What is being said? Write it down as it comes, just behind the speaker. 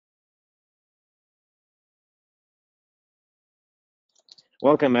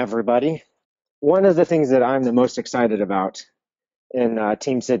Welcome, everybody. One of the things that I'm the most excited about in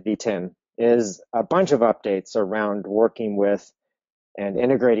TeamCity 10 is a bunch of updates around working with and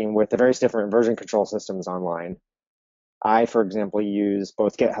integrating with the various different version control systems online. I, for example, use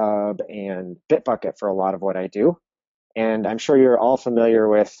both GitHub and Bitbucket for a lot of what I do. And I'm sure you're all familiar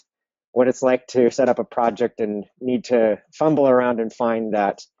with what it's like to set up a project and need to fumble around and find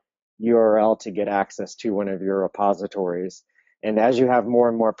that URL to get access to one of your repositories. And as you have more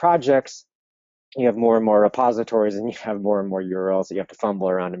and more projects, you have more and more repositories and you have more and more URLs that you have to fumble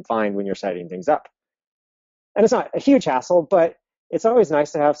around and find when you're setting things up. And it's not a huge hassle, but it's always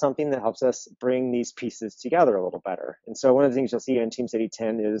nice to have something that helps us bring these pieces together a little better. And so one of the things you'll see in TeamCity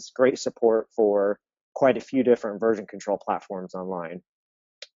 10 is great support for quite a few different version control platforms online,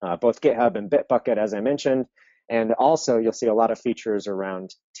 both GitHub and Bitbucket, as I mentioned, and also you'll see a lot of features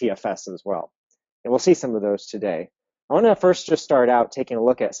around TFS as well. And we'll see some of those today. I want to first just start out taking a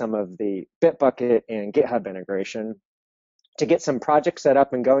look at some of the Bitbucket and GitHub integration to get some projects set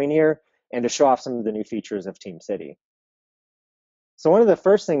up and going here and to show off some of the new features of TeamCity. So one of the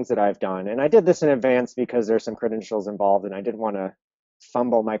first things that I've done, and I did this in advance because there's some credentials involved and I didn't want to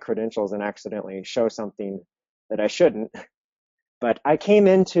fumble my credentials and accidentally show something that I shouldn't, but I came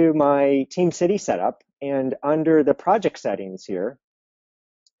into my TeamCity setup and under the project settings here,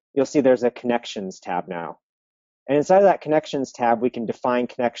 you'll see there's a connections tab now. And inside of that connections tab, we can define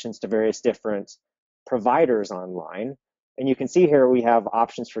connections to various different providers online. And you can see here we have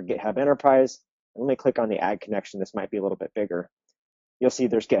options for GitHub Enterprise. Let me click on the add connection. This might be a little bit bigger. You'll see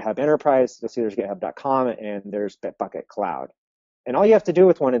there's GitHub Enterprise, you'll see there's github.com, and there's Bitbucket Cloud. And all you have to do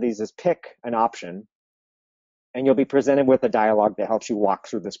with one of these is pick an option, and you'll be presented with a dialog that helps you walk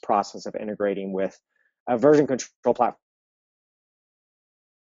through this process of integrating with a version control platform.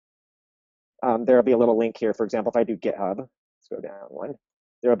 There'll be a little link here. For example, if I do GitHub, let's go down one.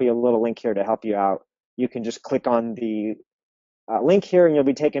 There'll be a little link here to help you out. You can just click on the link here and you'll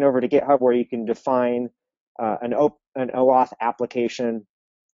be taken over to GitHub where you can define an OAuth application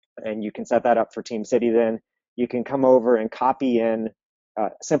and you can set that up for TeamCity then. You can come over and copy in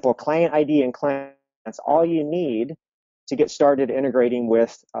simple client ID and client. That's all you need to get started integrating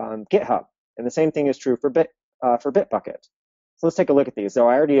with GitHub. And the same thing is true for Bitbucket. So let's take a look at these. So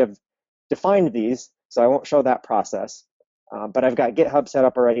I already have defined these, so I won't show that process. But I've got GitHub set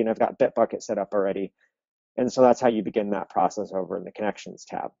up already and I've got Bitbucket set up already. And so that's how you begin that process over in the Connections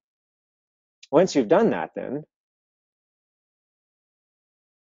tab. Once you've done that, then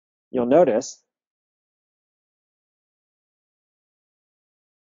you'll notice,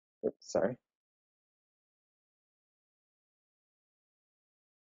 oops, sorry.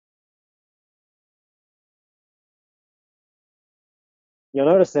 You'll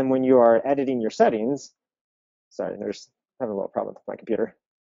notice then when you are editing your settings, sorry, there's having a little problem with my computer.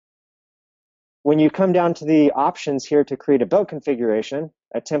 When you come down to the options here to create a build configuration,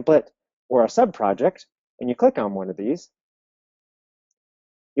 a template, or a sub-project, and you click on one of these,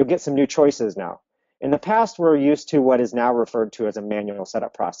 you'll get some new choices now. In the past, we're used to what is now referred to as a manual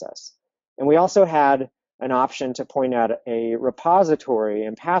setup process. And we also had an option to point out a repository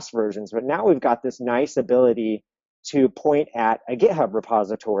in past versions, but now we've got this nice ability to point at a GitHub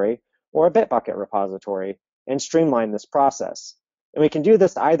repository or a Bitbucket repository and streamline this process. And we can do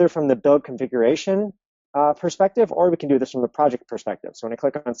this either from the build configuration perspective, or we can do this from the project perspective. So when I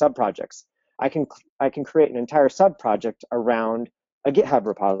click on subprojects, I can create an entire subproject around a GitHub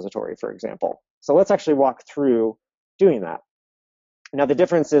repository, for example. So let's actually walk through doing that. Now the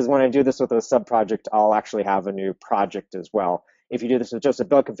difference is when I do this with a subproject, I'll actually have a new project as well. If you do this with just a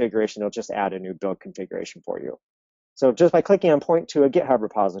build configuration, it'll just add a new build configuration for you. So just by clicking on point to a GitHub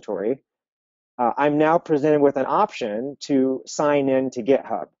repository, I'm now presented with an option to sign in to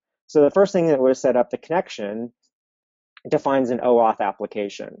GitHub. So the first thing that was set up, the connection, defines an OAuth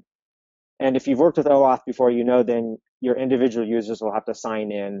application. And if you've worked with OAuth before, you know then your individual users will have to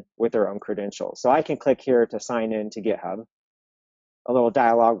sign in with their own credentials. So I can click here to sign in to GitHub. A little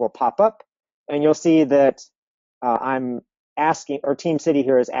dialog will pop up, and you'll see that I'm asking, or TeamCity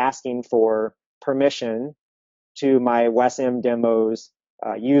here is asking for permission to my WesM demos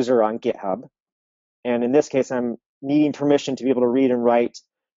user on GitHub. And in this case, I'm needing permission to be able to read and write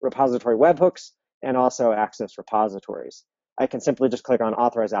repository webhooks and also access repositories. I can simply just click on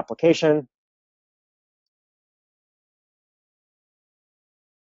Authorize Application.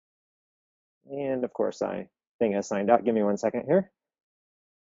 And of course, thing has signed out. Give me 1 second here.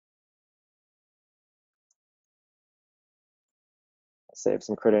 I'll save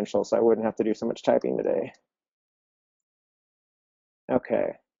some credentials so I wouldn't have to do so much typing today.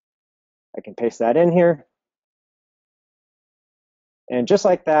 Okay, I can paste that in here. And just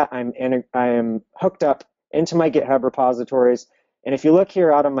like that, I am hooked up into my GitHub repositories. And if you look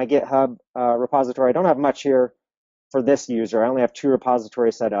here out of my GitHub repository, I don't have much here for this user. I only have 2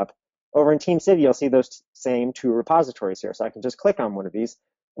 repositories set up. Over in TeamCity, you'll see those same 2 repositories here. So I can just click on one of these.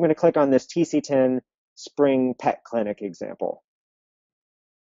 I'm going to click on this TC10 Spring Pet Clinic example.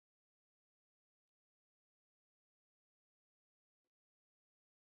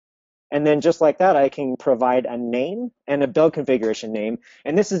 And then just like that, I can provide a name and a build configuration name.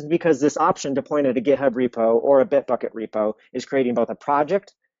 And this is because this option to point at a GitHub repo or a Bitbucket repo is creating both a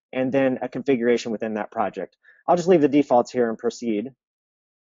project and then a configuration within that project. I'll just leave the defaults here and proceed.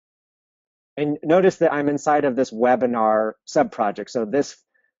 And notice that I'm inside of this webinar subproject. So this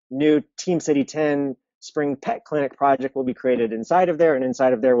new TeamCity 10 Spring Pet Clinic project will be created inside of there, and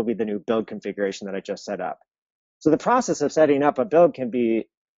inside of there will be the new build configuration that I just set up. So the process of setting up a build can be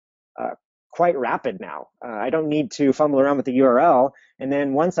quite rapid now. I don't need to fumble around with the URL. And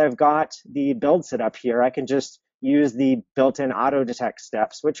then once I've got the build set up here, I can just use the built-in auto detect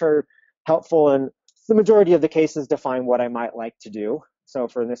steps, which are helpful in the majority of the cases to find what I might like to do. So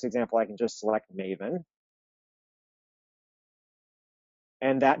for this example, I can just select Maven.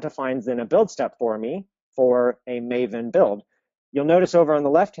 And that defines then a build step for me for a Maven build. You'll notice over on the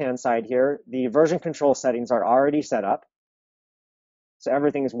left-hand side here, the version control settings are already set up. So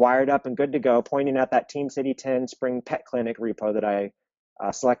everything is wired up and good to go, pointing at that TeamCity 10 Spring Pet Clinic repo that I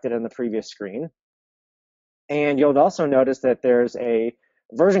selected in the previous screen. And you'll also notice that there's a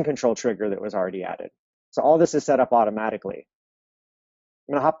version control trigger that was already added. So all this is set up automatically.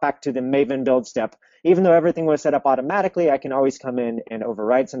 I'm going to hop back to the Maven build step. Even though everything was set up automatically, I can always come in and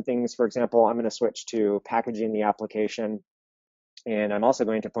override some things. For example, I'm going to switch to packaging the application. And I'm also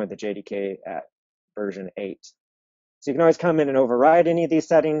going to point the JDK at version 8. So you can always come in and override any of these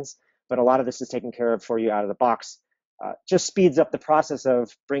settings, but a lot of this is taken care of for you out of the box. Just speeds up the process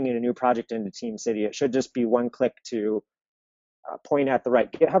of bringing a new project into TeamCity. It should just be one click to point at the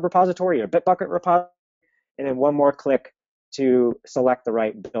right GitHub repository or Bitbucket repository, and then one more click to select the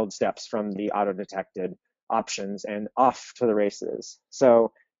right build steps from the auto-detected options and off to the races.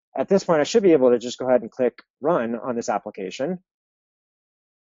 So at this point, I should be able to just go ahead and click Run on this application.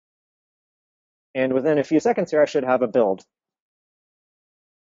 And within a few seconds here, I should have a build.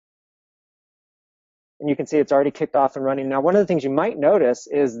 And you can see it's already kicked off and running. Now, one of the things you might notice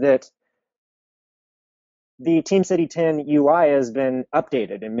is that the TeamCity 10 UI has been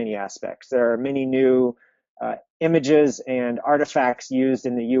updated in many aspects. There are many new images and artifacts used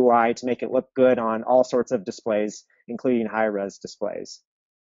in the UI to make it look good on all sorts of displays, including high-res displays.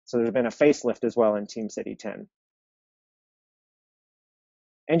 So there's been a facelift as well in TeamCity 10.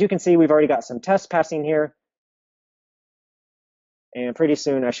 And you can see we've already got some tests passing here. And pretty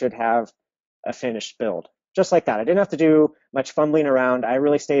soon I should have a finished build. Just like that. I didn't have to do much fumbling around. I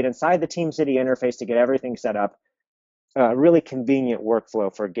really stayed inside the TeamCity interface to get everything set up. Really convenient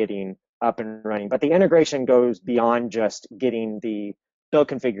workflow for getting up and running. But the integration goes beyond just getting the build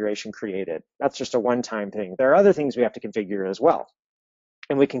configuration created. That's just a one-time thing. There are other things we have to configure as well.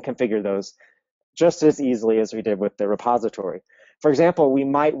 And we can configure those just as easily as we did with the repository. For example, we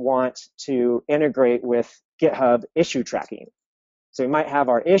might want to integrate with GitHub issue tracking. So we might have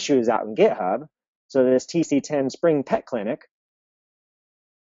our issues out in GitHub. So this TC10 Spring Pet Clinic,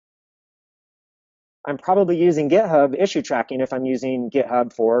 I'm probably using GitHub issue tracking if I'm using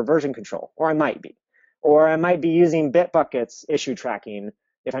GitHub for version control, or I might be. Or I might be using Bitbucket's issue tracking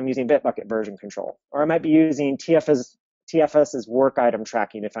if I'm using Bitbucket version control. Or I might be using TFS's work item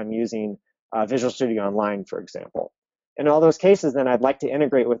tracking if I'm using Visual Studio Online, for example. In all those cases, then I'd like to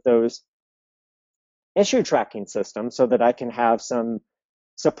integrate with those issue tracking systems so that I can have some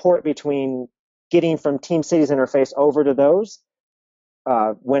support between getting from TeamCity's interface over to those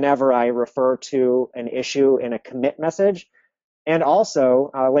whenever I refer to an issue in a commit message. And also,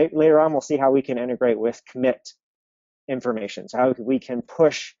 later on, we'll see how we can integrate with commit information. So how we can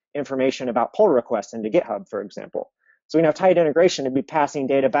push information about pull requests into GitHub, for example. So we can have tight integration to be passing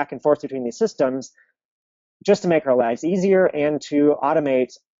data back and forth between these systems just to make our lives easier and to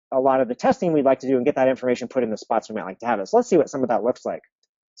automate a lot of the testing we'd like to do and get that information put in the spots we might like to have it. So let's see what some of that looks like.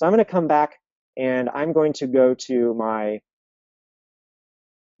 So I'm going to come back and I'm going to go to my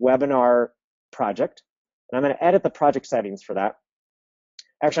webinar project, and I'm going to edit the project settings for that.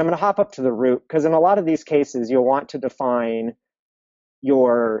 Actually, I'm going to hop up to the root, because in a lot of these cases, you'll want to define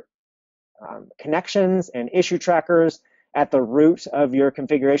your connections and issue trackers at the root of your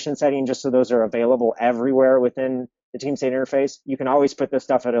configuration setting, just so those are available everywhere within the TeamCity interface. You can always put this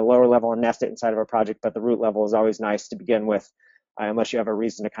stuff at a lower level and nest it inside of a project, but the root level is always nice to begin with, unless you have a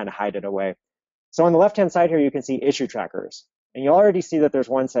reason to kind of hide it away. So on the left-hand side here, you can see issue trackers. And you already see that there's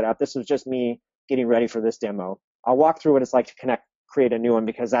one set up. This was just me getting ready for this demo. I'll walk through what it's like to create a new one,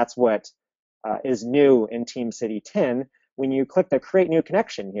 because that's what is new in TeamCity 10. When you click the create new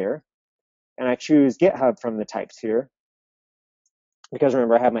connection here, and I choose GitHub from the types here, because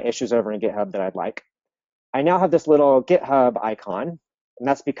remember, I have my issues over in GitHub that I'd like. I now have this little GitHub icon, and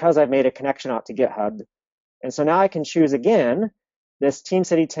that's because I've made a connection out to GitHub. And so now I can choose again this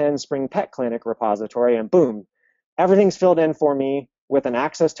TeamCity 10 Spring Pet Clinic repository, and boom, everything's filled in for me with an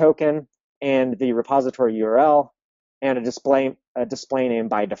access token and the repository URL and a display name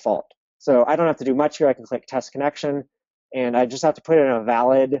by default. So I don't have to do much here. I can click test connection, and I just have to put in a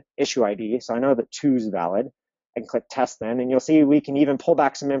valid issue ID. So I know that 2 is valid. I can click test then, and you'll see we can even pull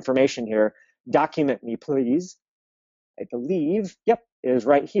back some information here. Document me, please. I believe, yep, is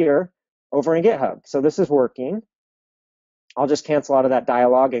right here over in GitHub. So this is working. I'll just cancel out of that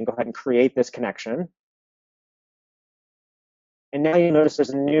dialog and go ahead and create this connection. And now you notice there's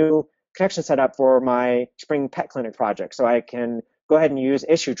a new connection set up for my Spring Pet Clinic project. So I can go ahead and use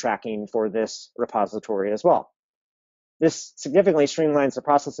issue tracking for this repository as well. This significantly streamlines the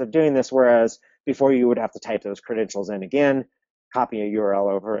process of doing this, whereas before you would have to type those credentials in again, copy a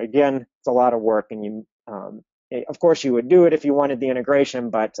URL over again. It's a lot of work, and you, of course, you would do it if you wanted the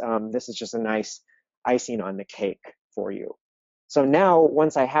integration, but this is just a nice icing on the cake for you. So now,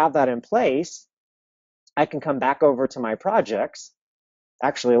 once I have that in place, I can come back over to my projects.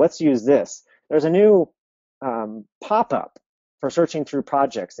 Actually, let's use this. There's a new pop-up for searching through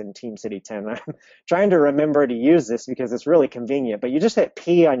projects in TeamCity 10. I'm trying to remember to use this because it's really convenient, but you just hit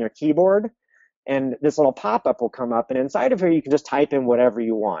P on your keyboard, and this little pop-up will come up, and inside of here, you can just type in whatever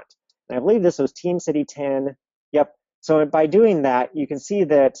you want. And I believe this was TeamCity 10. Yep. So by doing that, you can see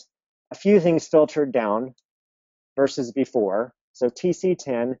that a few things filtered down versus before. So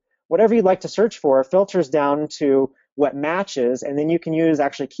TC10, whatever you'd like to search for, filters down to what matches, and then you can use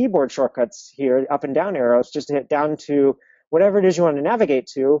actually keyboard shortcuts here, up and down arrows, just to hit down to whatever it is you want to navigate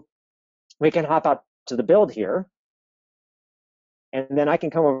to. We can hop out to the build here, and then I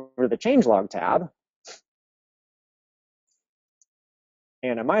can come over to the changelog tab,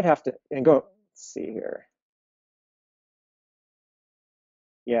 and I might have to go, let's see here.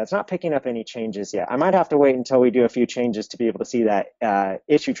 Yeah, it's not picking up any changes yet. I might have to wait until we do a few changes to be able to see that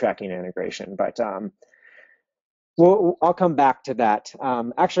issue tracking integration, but I'll come back to that.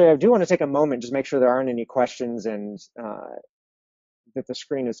 Actually, I do want to take a moment, just make sure there aren't any questions, and that the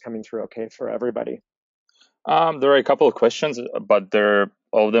screen is coming through okay for everybody. There are a couple of questions, but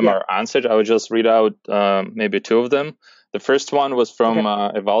all of them are answered. I would just read out maybe 2 of them. The first one was from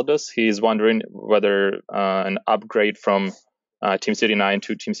Evaldas. He's wondering whether an upgrade from TeamCity 9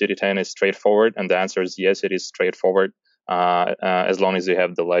 to TeamCity 10 is straightforward, and the answer is yes, it is straightforward, as long as you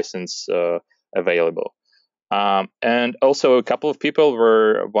have the license available. And also, a couple of people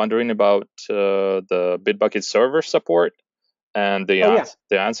were wondering about the Bitbucket server support, and the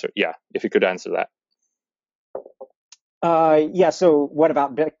answer, yeah, if you could answer that. Yeah, so what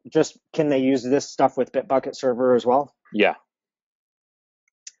about can they use this stuff with Bitbucket server as well? Yeah.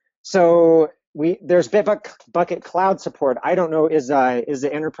 So there's Bitbucket cloud support. I don't know, is the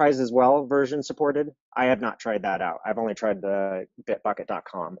enterprise as well version supported? I have not tried that out. I've only tried the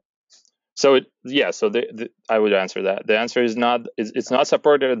bitbucket.com. So I would answer that. The answer is not. It's not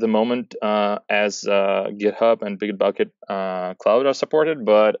supported at the moment as GitHub and Bitbucket cloud are supported,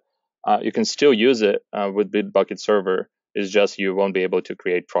 but you can still use it with Bitbucket server. It's just you won't be able to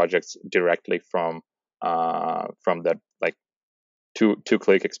create projects directly from that like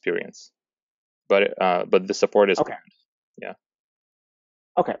two-click experience. But the support is okay. Yeah.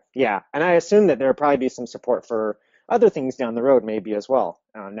 Okay. Yeah, and I assume that there'll probably be some support for other things down the road maybe as well,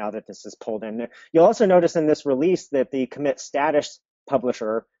 now that this is pulled in. You'll also notice in this release that the commit status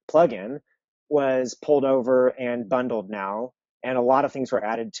publisher plugin was pulled over and bundled now, and a lot of things were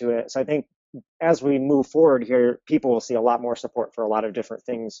added to it. So I think as we move forward here, people will see a lot more support for a lot of different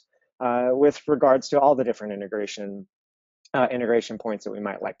things with regards to all the different integration points that we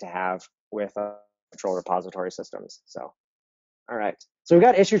might like to have with control repository systems. So, all right. So we've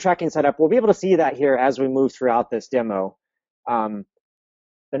got issue tracking set up. We'll be able to see that here as we move throughout this demo. The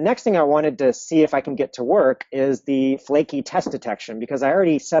next thing I wanted to see if I can get to work is the flaky test detection, because I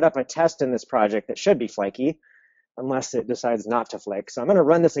already set up a test in this project that should be flaky, unless it decides not to flake. So I'm going to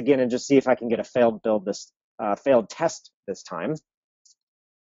run this again and just see if I can get a failed test this time.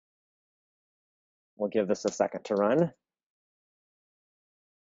 We'll give this a second to run.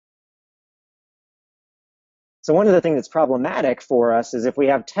 So one of the things that's problematic for us is if we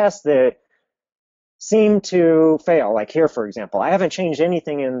have tests that seem to fail, like here, for example. I haven't changed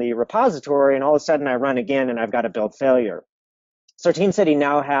anything in the repository, and all of a sudden I run again and I've got a build failure. So TeamCity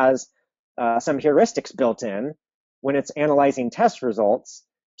now has some heuristics built in when it's analyzing test results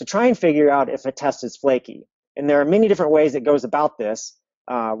to try and figure out if a test is flaky. And there are many different ways it goes about this.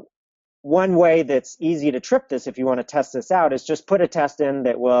 One way that's easy to trip this if you want to test this out is just put a test in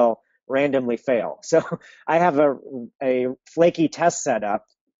that will randomly fail. So I have a flaky test set up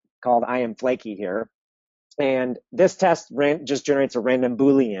called I am flaky here. And this test just generates a random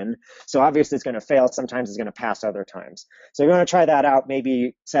Boolean. So obviously it's going to fail. Sometimes it's going to pass other times. So you want to try that out,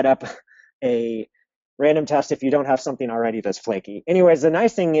 maybe set up a random test if you don't have something already that's flaky. Anyways, the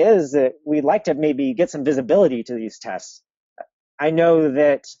nice thing is that we'd like to maybe get some visibility to these tests. I know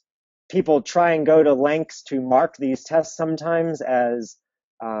that people try and go to lengths to mark these tests sometimes as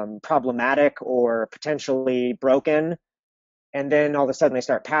problematic or potentially broken. And then all of a sudden they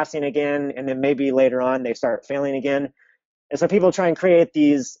start passing again, and then maybe later on they start failing again. And so people try and create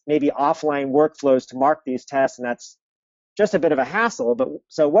these maybe offline workflows to mark these tests, and that's just a bit of a hassle. But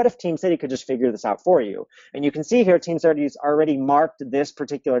so what if TeamCity could just figure this out for you? And you can see here TeamCity's already marked this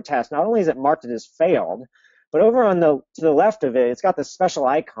particular test. Not only is it marked it as failed, but over on to the left of it, it's got this special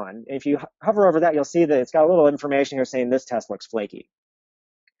icon. If you hover over that, you'll see that it's got a little information here saying this test looks flaky.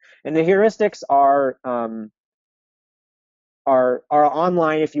 And the heuristics are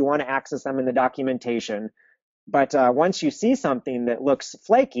online if you want to access them in the documentation. But once you see something that looks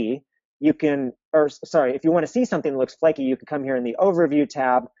flaky, you can, or sorry, if you want to see something that looks flaky, you can come here in the Overview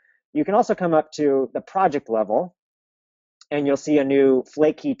tab. You can also come up to the project level, and you'll see a new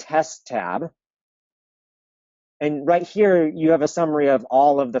Flaky Test tab. And right here, you have a summary of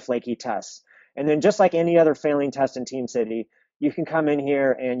all of the flaky tests. And then just like any other failing test in TeamCity, you can come in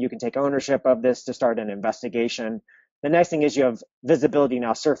here and you can take ownership of this to start an investigation. The nice thing is you have visibility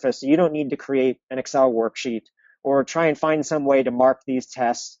now surfaced, so you don't need to create an Excel worksheet or try and find some way to mark these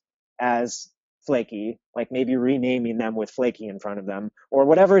tests as flaky, like maybe renaming them with flaky in front of them, or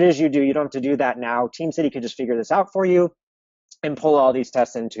whatever it is you do. You don't have to do that now. TeamCity could just figure this out for you and pull all these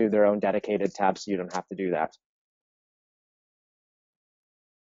tests into their own dedicated tabs, so you don't have to do that.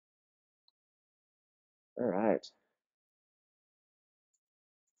 All right.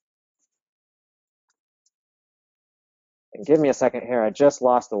 And give me a second here. I just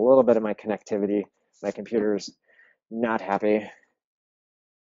lost a little bit of my connectivity. My computer's not happy.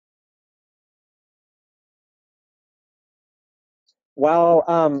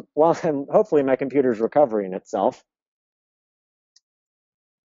 Well, hopefully my computer's recovering itself.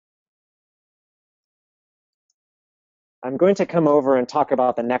 I'm going to come over and talk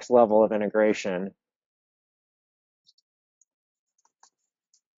about the next level of integration.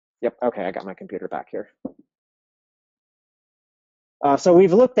 Yep, okay, I got my computer back here. So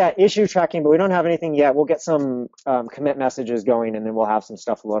we've looked at issue tracking, but we don't have anything yet. We'll get some commit messages going, and then we'll have some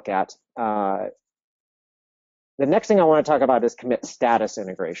stuff to look at. The next thing I want to talk about is commit status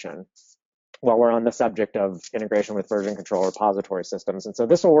integration while we're on the subject of integration with version control repository systems. And so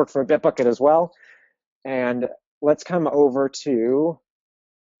this will work for Bitbucket as well. And let's come over to,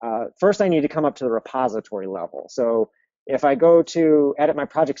 first I need to come up to the repository level. So if I go to edit my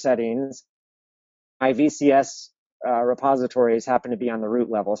project settings, my VCS repositories happen to be on the root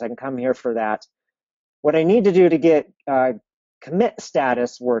level. So I can come here for that. What I need to do to get commit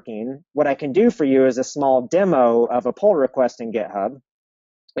status working, what I can do for you is a small demo of a pull request in GitHub.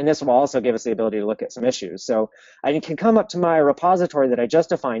 And this will also give us the ability to look at some issues. So I can come up to my repository that I just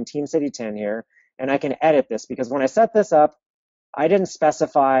defined, TeamCity 10 here, and I can edit this, because when I set this up, I didn't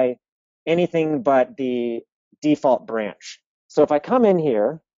specify anything but the default branch. So if I come in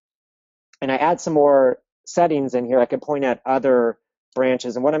here and I add some more settings in here, I can point at other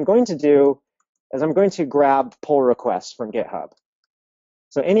branches. And what I'm going to do is I'm going to grab pull requests from GitHub.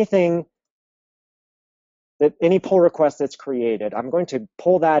 So any pull request that's created, I'm going to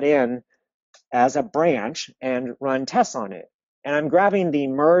pull that in as a branch and run tests on it. And I'm grabbing the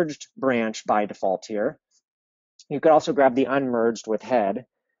merged branch by default here. You could also grab the unmerged with head.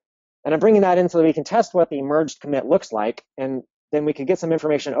 And I'm bringing that in so that we can test what the merged commit looks like, and then we could get some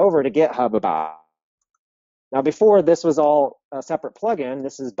information over to GitHub about it. Now, before, this was all a separate plugin.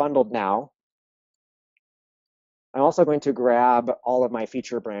 This is bundled now. I'm also going to grab all of my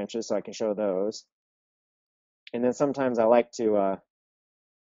feature branches so I can show those. And then sometimes I like to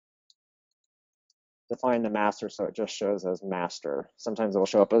define the master so it just shows as master. Sometimes it will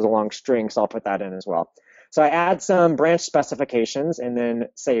show up as a long string, so I'll put that in as well. So I add some branch specifications and then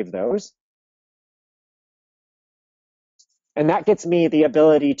save those. And that gets me the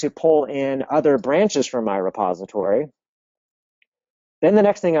ability to pull in other branches from my repository. Then the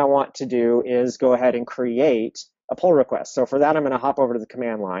next thing I want to do is go ahead and create a pull request. So for that, I'm going to hop over to the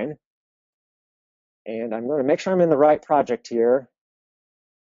command line. And I'm going to make sure I'm in the right project here.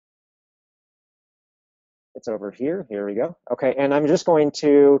 It's over here. Here we go. Okay, and I'm just going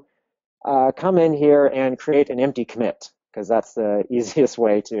to come in here and create an empty commit, because that's the easiest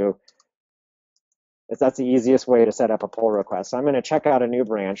way to set up a pull request. So I'm going to check out a new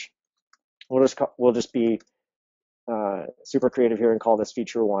branch. We'll just be super creative here and call this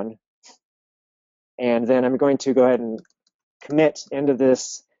feature 1. And then I'm going to go ahead and commit into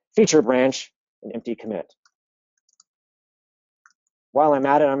this feature branch an empty commit. While I'm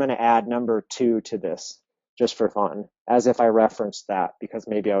at it, I'm going to add number 2 to this, just for fun, as if I referenced that, because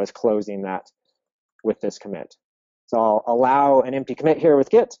maybe I was closing that with this commit. So I'll allow an empty commit here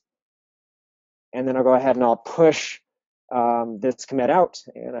with Git, and then I'll go ahead and I'll push this commit out,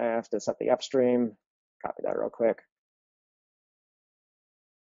 and I have to set the upstream, copy that real quick.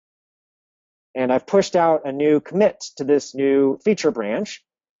 And I've pushed out a new commit to this new feature branch.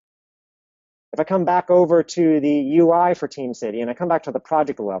 If I come back over to the UI for TeamCity and I come back to the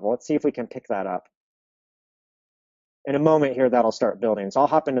project level, let's see if we can pick that up. In a moment here, that'll start building. So I'll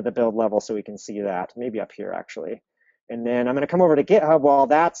hop into the build level so we can see that, maybe up here actually. And then I'm going to come over to GitHub while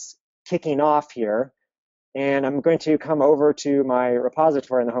that's kicking off here. And I'm going to come over to my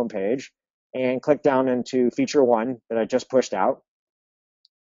repository on the homepage and click down into feature 1 that I just pushed out.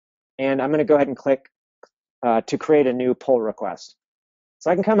 And I'm going to go ahead and click to create a new pull request.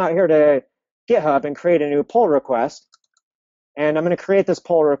 So I can come out here to GitHub and create a new pull request. And I'm going to create this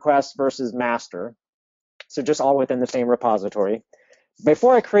pull request versus master. So just all within the same repository.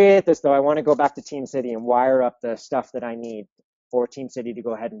 Before I create this, though, I want to go back to TeamCity and wire up the stuff that I need for TeamCity to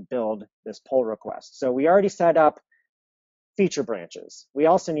go ahead and build this pull request. So we already set up feature branches. We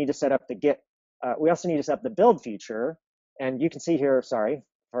also need to set up the build feature. And you can see here, sorry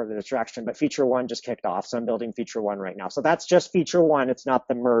for the distraction, but feature 1 just kicked off. So I'm building feature 1 right now. So that's just feature 1. It's not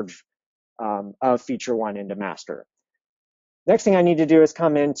the merge of feature 1 into master. Next thing I need to do is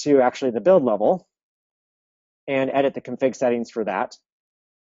come into actually the build level and edit the config settings for that.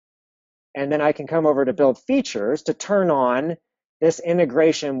 And then I can come over to build features to turn on this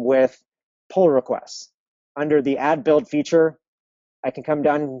integration with pull requests. Under the add build feature, I can come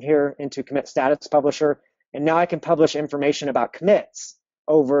down here into commit status publisher, and now I can publish information about commits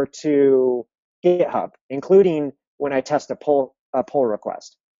over to GitHub, including when I test a pull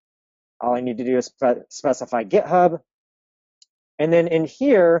request. All I need to do is specify GitHub. And then in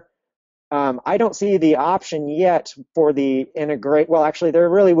here, I don't see the option yet for the integrate. Well, actually, there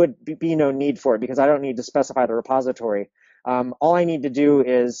really would be no need for it because I don't need to specify the repository. All I need to do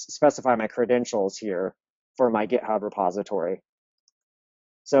is specify my credentials here for my GitHub repository.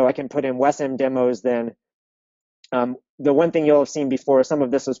 So I can put in WesM demos then. The one thing you'll have seen before, some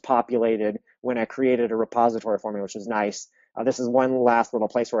of this was populated when I created a repository for me, which is nice. This is one last little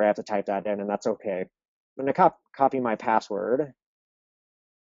place where I have to type that in, and that's okay. I'm going to copy my password.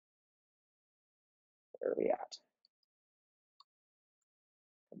 Where are we at?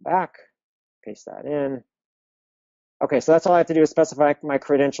 Come back, paste that in. Okay, so that's all I have to do is specify my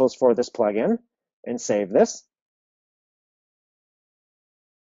credentials for this plugin and save this.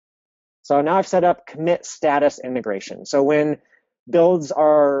 So now I've set up commit status integration. So when builds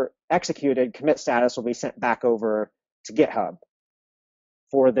are executed, commit status will be sent back over to GitHub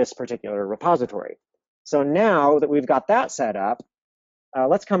for this particular repository. So now that we've got that set up,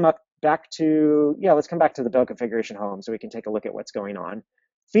 let's come back to the build configuration home so we can take a look at what's going on.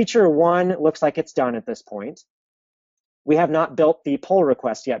 Feature 1 looks like it's done at this point. We have not built the pull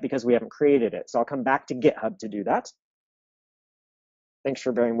request yet because we haven't created it. So I'll come back to GitHub to do that. Thanks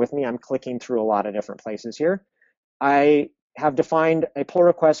for bearing with me. I'm clicking through a lot of different places here. I have defined a pull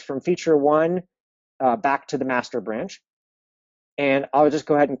request from feature 1 back to the master branch. And I'll just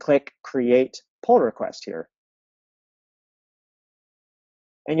go ahead and click create pull request here.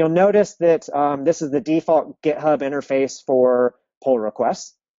 And you'll notice that this is the default GitHub interface for pull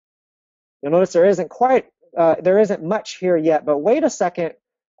requests. You'll notice there isn't much here yet, but wait a second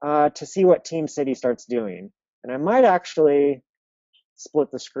to see what TeamCity starts doing. And I might actually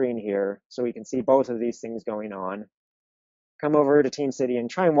split the screen here so we can see both of these things going on. Come over to TeamCity and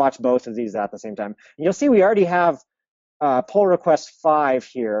try and watch both of these at the same time. And you'll see we already have pull request 5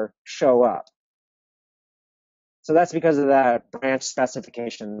 here show up. So that's because of that branch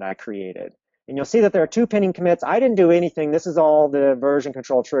specification that I created. And you'll see that there are 2 pending commits. I didn't do anything. This is all the version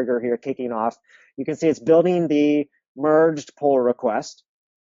control trigger here kicking off. You can see it's building the merged pull request.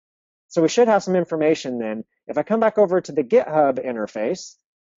 So we should have some information then. If I come back over to the GitHub interface,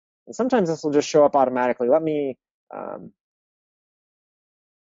 and sometimes this will just show up automatically. Let me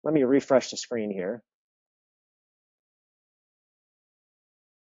refresh the screen here.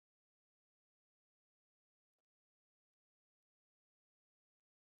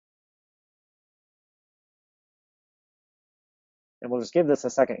 And we'll just give this a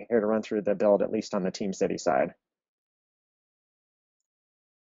second here to run through the build, at least on the TeamCity side.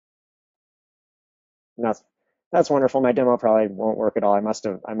 And that's wonderful. My demo probably won't work at all.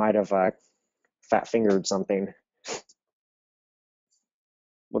 I might have fat fingered something.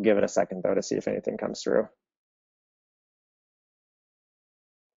 We'll give it a second though to see if anything comes through.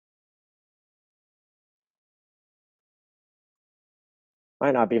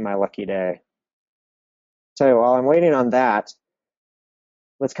 Might not be my lucky day. So while I'm waiting on that,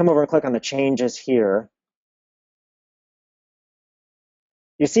 let's come over and click on the changes here.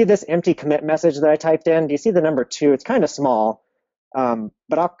 You see this empty commit message that I typed in? Do you see the number 2? It's kind of small,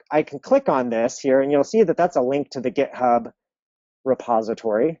 but I can click on this here, and you'll see that that's a link to the GitHub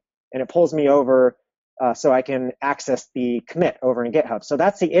repository, and it pulls me over so I can access the commit over in GitHub. So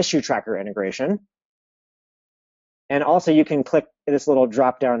that's the issue tracker integration. And also you can click this little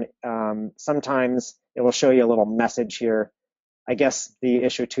drop down. Sometimes it will show you a little message here. I guess the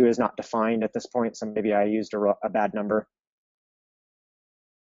issue 2 is not defined at this point, so maybe I used a bad number.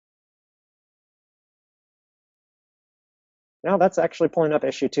 Now that's actually pulling up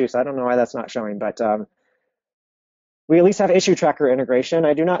issue 2, so I don't know why that's not showing, but we at least have issue tracker integration.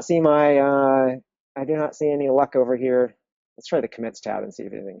 I do not see any luck over here. Let's try the commits tab and see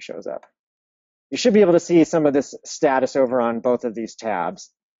if anything shows up. You should be able to see some of this status over on both of these tabs.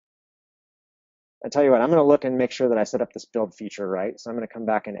 I tell you what, I'm going to look and make sure that I set up this build feature right. So I'm going to come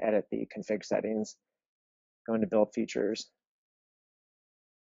back and edit the config settings. Go into build features.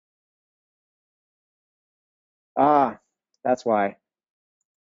 Ah, that's why.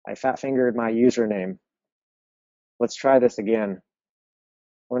 I fat fingered my username. Let's try this again. I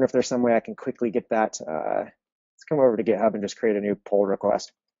wonder if there's some way I can quickly get that. Let's come over to GitHub and just create a new pull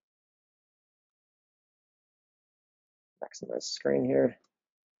request. Maximize screen here.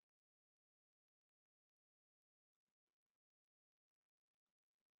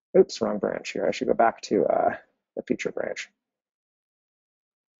 Oops, wrong branch here. I should go back to the feature branch.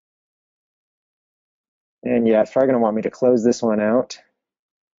 And yeah, it's probably going to want me to close this one out.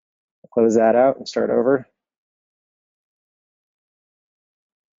 I'll close that out and start over.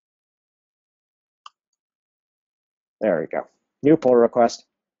 There we go. New pull request.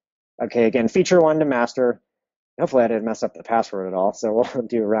 Okay, again, feature 1 to master. Hopefully I didn't mess up the password at all. So we'll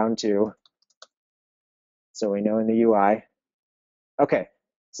do round 2. So we know in the UI. Okay,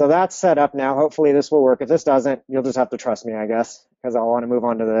 so that's set up now. Hopefully this will work. If this doesn't, you'll just have to trust me, I guess, because I want to move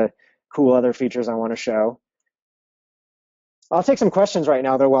on to the cool other features I want to show. I'll take some questions right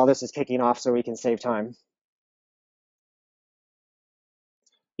now, though, while this is kicking off so we can save time.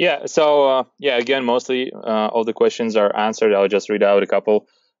 Yeah, so again, mostly all the questions are answered. I'll just read out a couple.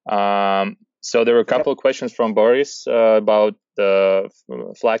 So there were a couple of questions from Boris about the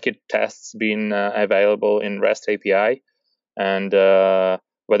Flaky tests being available in REST API and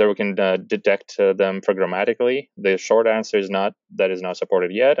whether we can detect them programmatically. The short answer is not. That is not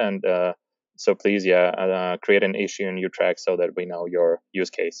supported yet. And so please, create an issue in UTrack so that we know your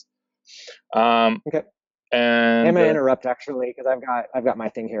use case. Okay. And I'm gonna interrupt actually because I've got my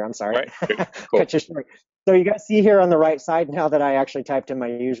thing here. I'm sorry. Right. Cool. Cut you short. So you guys see here on the right side now that I actually typed in my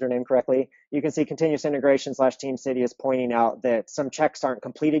username correctly, you can see continuous integration / TeamCity is pointing out that some checks aren't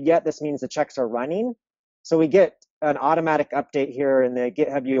completed yet. This means the checks are running. So we get an automatic update here in the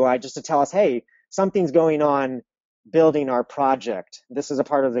GitHub UI just to tell us, hey, something's going on building our project. This is a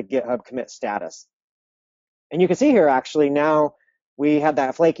part of the GitHub commit status. And you can see here actually now we had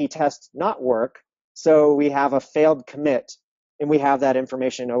that Flaky test not work. So we have a failed commit, and we have that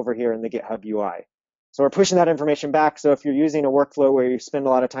information over here in the GitHub UI. So we're pushing that information back. So if you're using a workflow where you spend a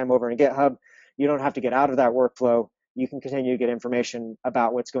lot of time over in GitHub, you don't have to get out of that workflow. You can continue to get information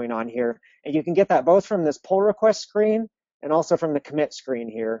about what's going on here. And you can get that both from this pull request screen and also from the commit screen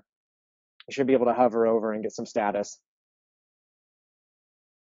here. You should be able to hover over and get some status.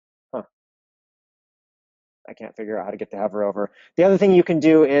 I can't figure out how to get the hover over. The other thing you can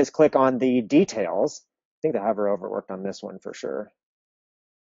do is click on the details. I think the hover over worked on this one for sure.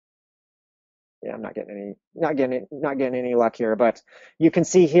 Yeah, I'm not getting any luck here, but you can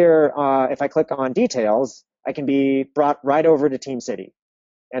see here, if I click on details, I can be brought right over to TeamCity,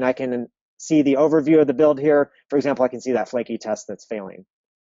 and I can see the overview of the build here. For example, I can see that Flaky test that's failing.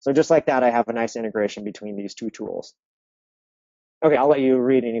 So just like that, I have a nice integration between these two tools. Okay, I'll let you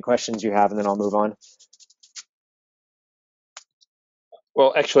read any questions you have, and then I'll move on.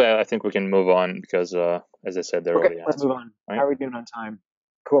 Well, actually, I think we can move on because, as I said, they're already answered. Let's move on. Right? How are we doing on time?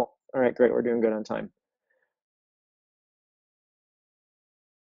 Cool. All right, great. We're doing good on time.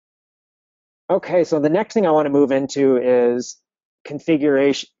 Okay, so the next thing I want to move into is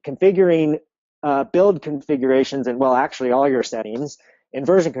configuring build configurations and, well, actually all your settings in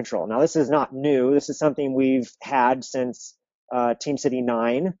version control. Now, this is not new. This is something we've had since TeamCity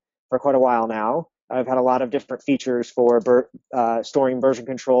 9 for quite a while now. I've had a lot of different features for storing version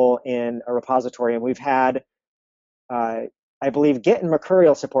control in a repository, and we've had, I believe, Git and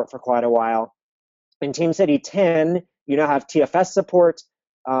Mercurial support for quite a while. In TeamCity 10, you now have TFS support.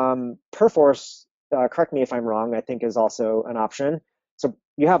 Perforce, correct me if I'm wrong, I think is also an option. So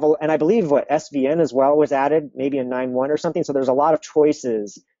you have, and I believe what SVN as well was added, maybe in 9.1 or something. So there's a lot of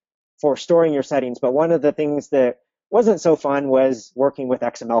choices for storing your settings. But one of the things that wasn't so fun was working with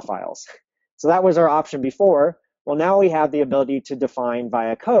XML files. So that was our option before. Well, now we have the ability to define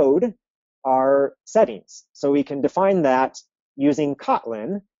via code our settings. So we can define that using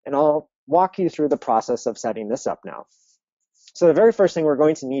Kotlin, and I'll walk you through the process of setting this up now. So the very first thing we're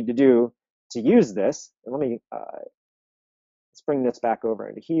going to need to do to use this, and let me let's bring this back over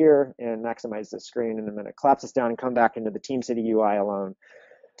into here and maximize the screen, and I'm going to collapse this down and come back into the TeamCity UI alone.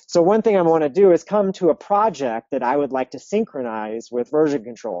 So one thing I want to do is come to a project that I would like to synchronize with version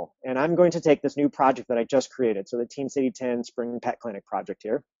control. And I'm going to take this new project that I just created, so the TeamCity 10 Spring Pet Clinic project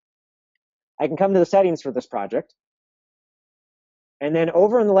here. I can come to the settings for this project. And then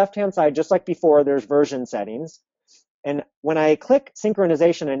over on the left-hand side, just like before, there's version settings. And when I click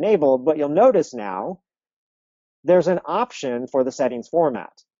synchronization enabled, what you'll notice now, there's an option for the settings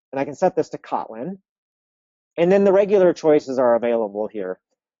format. And I can set this to Kotlin. And then the regular choices are available here.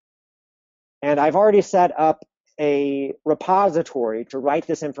 And I've already set up a repository to write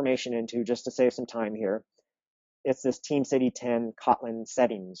this information into just to save some time here. It's this TeamCity 10 Kotlin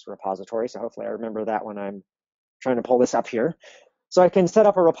settings repository. So hopefully I remember that when I'm trying to pull this up here. So I can set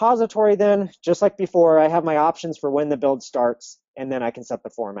up a repository then, just like before. I have my options for when the build starts, and then I can set the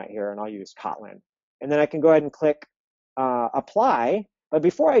format here, and I'll use Kotlin. And then I can go ahead and click apply. But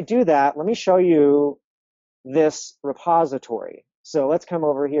before I do that, let me show you this repository. So let's come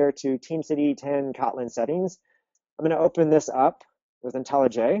over here to TeamCity 10 Kotlin settings. I'm going to open this up with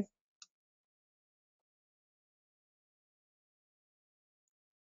IntelliJ.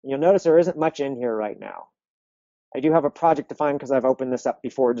 You'll notice there isn't much in here right now. I do have a project defined because I've opened this up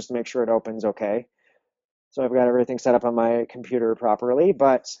before just to make sure it opens okay. So I've got everything set up on my computer properly,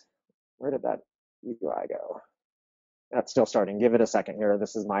 but where did that UI go? That's still starting. Give it a second here.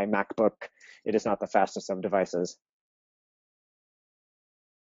 This is my MacBook. It is not the fastest of devices.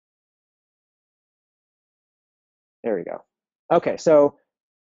 There we go. Okay, so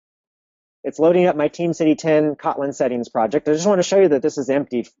it's loading up my TeamCity 10 Kotlin settings project. I just want to show you that this is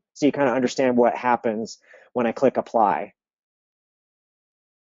empty so you kind of understand what happens when I click apply.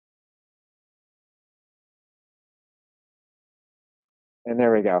 And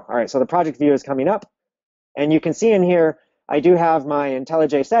there we go. All right, so the project view is coming up. And you can see in here, I do have my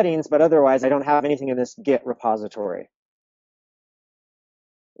IntelliJ settings, but otherwise I don't have anything in this Git repository.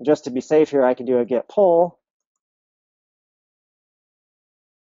 Just to be safe here, I can do a Git pull.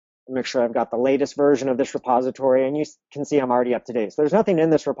 Make sure I've got the latest version of this repository, and you can see I'm already up to date. So there's nothing in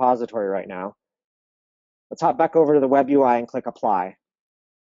this repository right now. Let's hop back over to the web UI and click apply.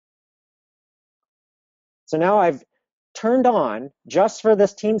 So now I've turned on, just for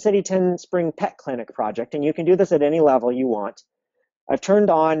this TeamCity 10 Spring Pet Clinic project, and you can do this at any level you want, I've turned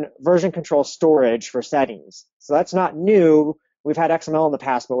on version control storage for settings. So that's not new. We've had XML in the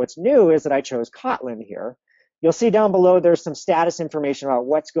past, but what's new is that I chose Kotlin here. You'll see down below there's some status information about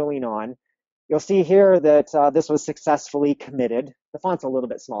what's going on. You'll see here that this was successfully committed. The font's a little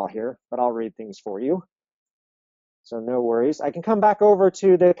bit small here, but I'll read things for you. So no worries. I can come back over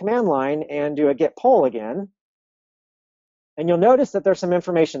to the command line and do a git pull again. And you'll notice that there's some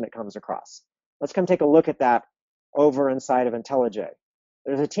information that comes across. Let's come take a look at that over inside of IntelliJ.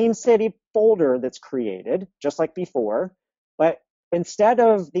 There's a TeamCity folder that's created, just like before, but instead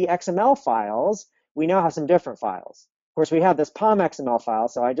of the XML files, we now have some different files. Of course, we have this POM XML file,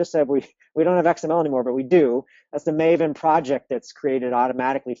 so I just said we don't have XML anymore, but we do. That's the Maven project that's created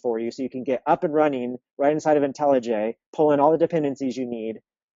automatically for you, so you can get up and running right inside of IntelliJ, pull in all the dependencies you need,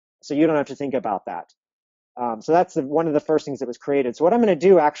 so you don't have to think about that. So that's one of the first things that was created. So what I'm going to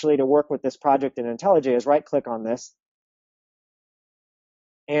do actually to work with this project in IntelliJ is right-click on this,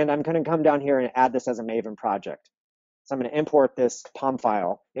 and I'm going to come down here and add this as a Maven project. So I'm going to import this POM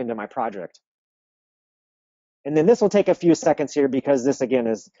file into my project. And then this will take a few seconds here because this, again,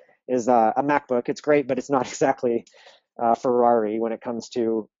 is a MacBook. It's great, but it's not exactly Ferrari when it comes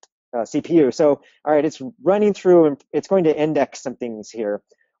to CPU. So, all right, it's running through, and it's going to index some things here.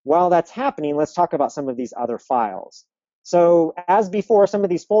 While that's happening, let's talk about some of these other files. So as before, some of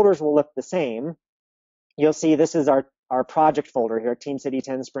these folders will look the same. You'll see this is our our project folder here, TeamCity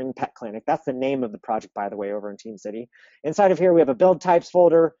 10 Spring Pet Clinic. That's the name of the project, by the way, over in TeamCity. Inside of here, we have a build types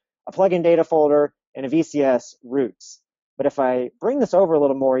folder, a plugin data folder, and a VCS roots. But if I bring this over a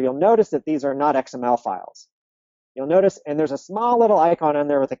little more, you'll notice that these are not XML files. You'll notice, and there's a small little icon on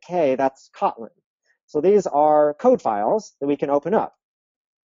there with a K, that's Kotlin. So these are code files that we can open up.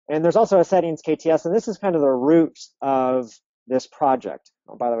 And there's also a settings KTS, and this is kind of the root of this project.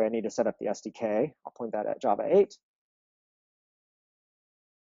 Oh, by the way, I need to set up the SDK. I'll point that at Java 8.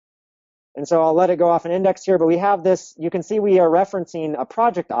 And so I'll let it go off an index here, but we have this, you can see we are referencing a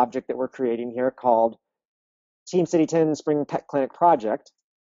project object that we're creating here called TeamCity 10 Spring Pet Clinic Project.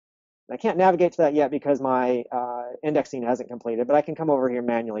 I can't navigate to that yet because my indexing hasn't completed, but I can come over here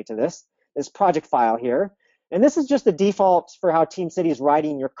manually to this project file here. And this is just the default for how TeamCity is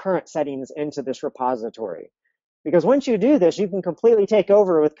writing your current settings into this repository. Because once you do this, you can completely take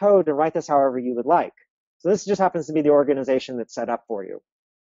over with code and write this however you would like. So this just happens to be the organization that's set up for you.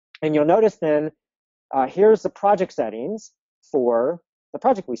 And you'll notice then, here's the project settings for the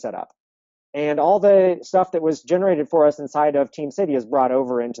project we set up. And all the stuff that was generated for us inside of TeamCity is brought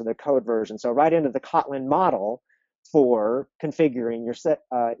over into the code version. So right into the Kotlin model for configuring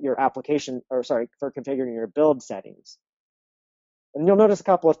your application, or sorry, for configuring your build settings. And you'll notice a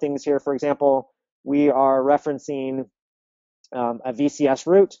couple of things here. For example, we are referencing a VCS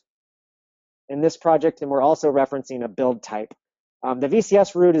root in this project, and we're also referencing a build type. The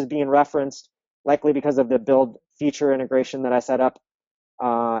VCS root is being referenced likely because of the build feature integration that I set up.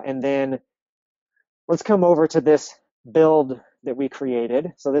 And then let's come over to this build that we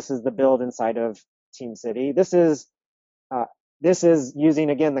created. So this is the build inside of TeamCity. This is using,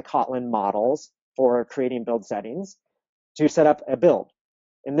 again, the Kotlin models for creating build settings to set up a build.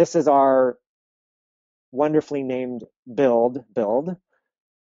 And this is our wonderfully named build.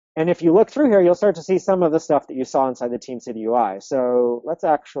 And if you look through here, you'll start to see some of the stuff that you saw inside the TeamCity UI. So let's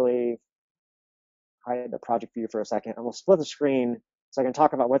actually hide the project view for a second, and we'll split the screen so I can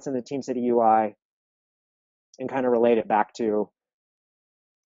talk about what's in the TeamCity UI and kind of relate it back to,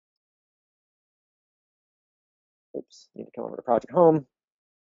 oops, need to come over to Project Home.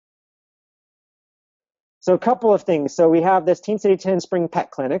 So a couple of things. So we have this TeamCity 10 Spring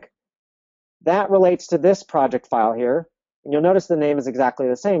Pet Clinic. That relates to this project file here. And you'll notice the name is exactly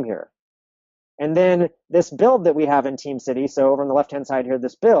the same here. And then this build that we have in TeamCity, so over on the left-hand side here,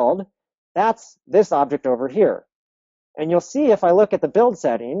 this build, that's this object over here. And you'll see if I look at the build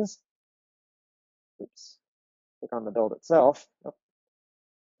settings, oops, click on the build itself,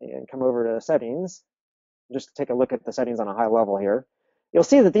 and come over to settings, just take a look at the settings on a high level here. You'll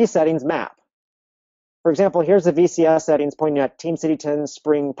see that these settings map. For example, here's the VCS settings pointing at TeamCity 10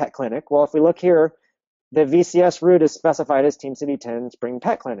 Spring Pet Clinic. Well, if we look here, the VCS root is specified as TeamCity 10 Spring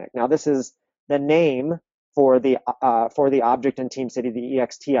Pet Clinic. Now, this is the name for the object in TeamCity, the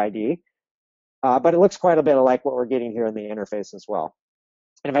ext ID, but it looks quite a bit like what we're getting here in the interface as well.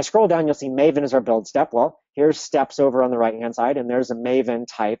 And if I scroll down, you'll see Maven is our build step. Well, here's steps over on the right-hand side, and there's a Maven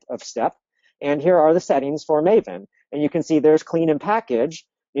type of step. And here are the settings for Maven. And you can see there's clean and package.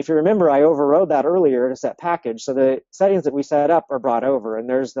 If you remember, I overrode that earlier to set package. So the settings that we set up are brought over, and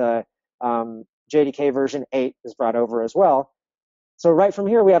there's the JDK version 8 is brought over as well. So right from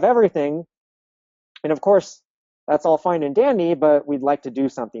here, we have everything. And of course, that's all fine and dandy, but we'd like to do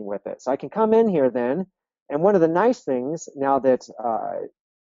something with it. So I can come in here then, and one of the nice things now that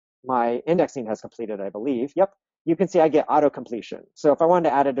my indexing has completed, I believe, yep, you can see I get auto completion. So if I wanted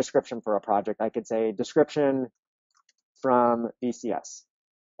to add a description for a project, I could say description from VCS.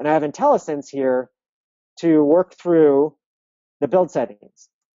 And I have IntelliSense here to work through the build settings.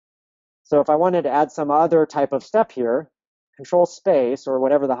 So if I wanted to add some other type of step here, control space or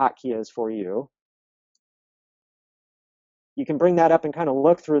whatever the hotkey is for you, you can bring that up and kind of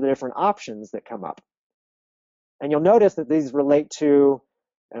look through the different options that come up. And you'll notice that these relate to,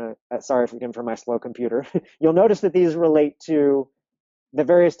 sorry again for my slow computer, you'll notice that these relate to the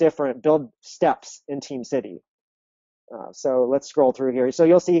various different build steps in TeamCity. So let's scroll through here. So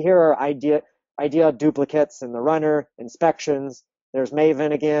you'll see here are idea duplicates in the runner, inspections. There's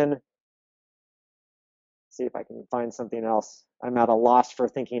Maven again. See if I can find something else. I'm at a loss for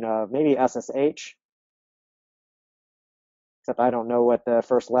thinking of maybe SSH, except I don't know what the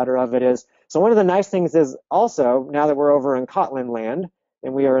first letter of it is. So one of the nice things is also, now that we're over in Kotlin land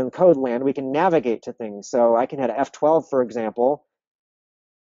and we are in code land, we can navigate to things. So I can hit F12, for example,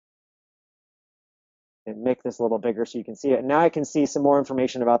 and make this a little bigger so you can see it. And now I can see some more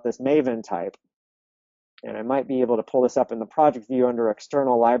information about this Maven type. And I might be able to pull this up in the project view under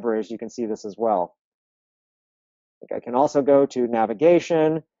external libraries. You can see this as well. I can also go to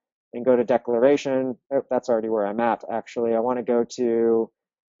navigation, and go to declaration. Oh, that's already where I'm at, actually. I want to go to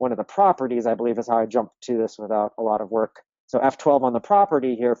one of the properties, I believe is how I jumped to this without a lot of work. So F12 on the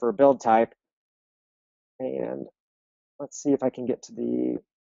property here for build type. And let's see if I can get to the,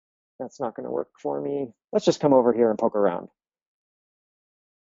 that's not going to work for me. Let's just come over here and poke around.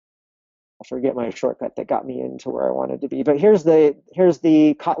 I forget my shortcut that got me into where I wanted to be. But here's the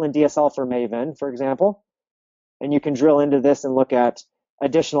Kotlin DSL for Maven, for example. And you can drill into this and look at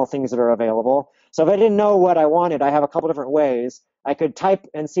additional things that are available. So if I didn't know what I wanted, I have a couple different ways. I could type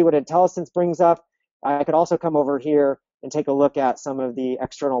and see what IntelliSense brings up. I could also come over here and take a look at some of the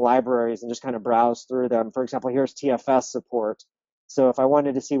external libraries and just kind of browse through them. For example, here's TFS support. So if I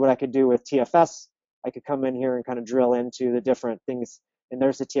wanted to see what I could do with TFS, I could come in here and kind of drill into the different things. And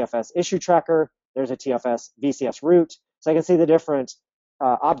there's a TFS issue tracker. There's a TFS VCS root. So I can see the different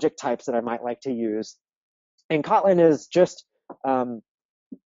object types that I might like to use. And Kotlin is just, I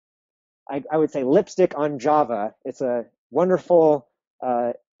would say, lipstick on Java. It's a wonderful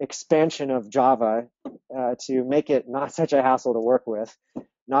expansion of Java to make it not such a hassle to work with,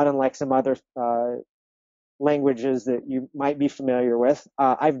 not unlike some other languages that you might be familiar with.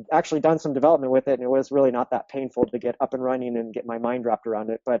 I've actually done some development with it, and it was really not that painful to get up and running and get my mind wrapped around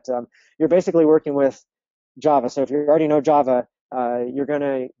it. But you're basically working with Java. So if you already know Java, you're going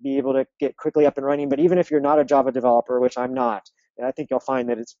to be able to get quickly up and running. But even if you're not a Java developer, which I'm not, I think you'll find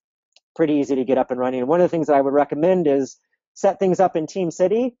that it's pretty easy to get up and running. And one of the things that I would recommend is set things up in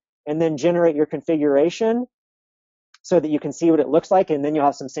TeamCity and then generate your configuration so that you can see what it looks like. And then you'll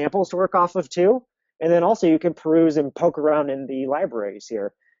have some samples to work off of too. And then also you can peruse and poke around in the libraries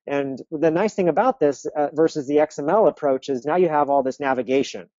here. And the nice thing about this versus the XML approach is now you have all this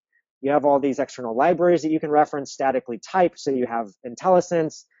navigation. You have all these external libraries that you can reference statically typed. So you have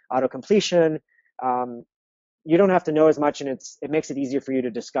IntelliSense, auto-completion. You don't have to know as much, and it makes it easier for you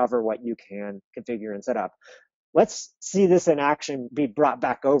to discover what you can configure and set up. Let's see this in action be brought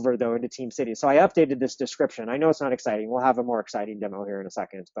back over, though, into TeamCity. So I updated this description. I know it's not exciting. We'll have a more exciting demo here in a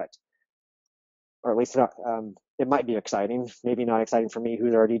second, but, or at least it might be exciting. Maybe not exciting for me,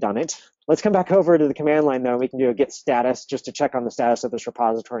 who's already done it. Let's come back over to the command line, though. We can do a git status just to check on the status of this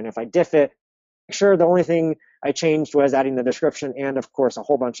repository. And if I diff it, sure, the only thing I changed was adding the description and, of course, a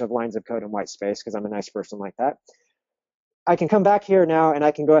whole bunch of lines of code in white space because I'm a nice person like that. I can come back here now, and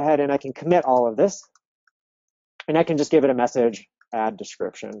I can go ahead and I can commit all of this. And I can just give it a message, add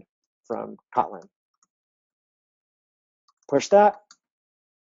description from Kotlin. Push that.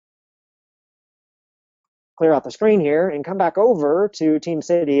 Clear out the screen here and come back over to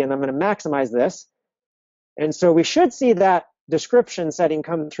TeamCity, and I'm going to maximize this. And so we should see that description setting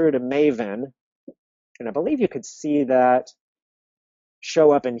come through to Maven. And I believe you could see that show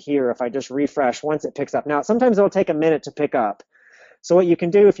up in here if I just refresh once it picks up. Now, sometimes it'll take a minute to pick up. So what you can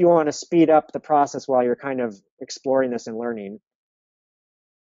do if you want to speed up the process while you're kind of exploring this and learning,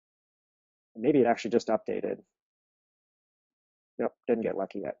 maybe it actually just updated. Nope, didn't get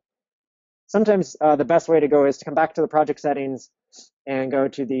lucky yet. Sometimes the best way to go is to come back to the project settings and go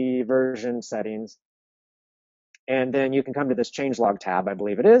to the version settings. And then you can come to this changelog tab, I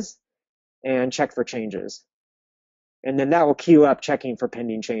believe it is, and check for changes. And then that will queue up checking for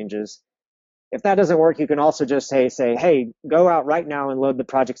pending changes. If that doesn't work, you can also just say, hey, go out right now and load the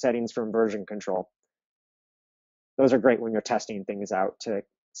project settings from version control. Those are great when you're testing things out to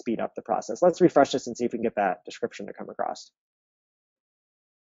speed up the process. Let's refresh this and see if we can get that description to come across.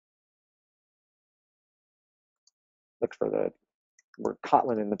 Look for the word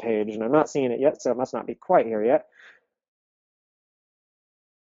Kotlin in the page, and I'm not seeing it yet, so it must not be quite here yet.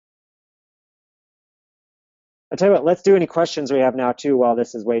 I'll tell you what, let's do any questions we have now too while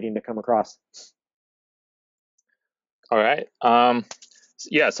this is waiting to come across. All right.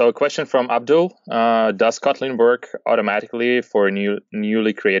 Yeah, so a question from Abdul. Does Kotlin work automatically for a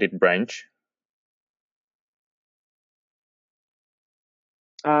newly created branch?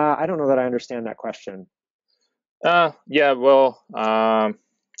 I don't know that I understand that question. Yeah, well,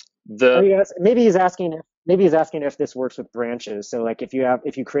 maybe he's asking if this works with branches. So like if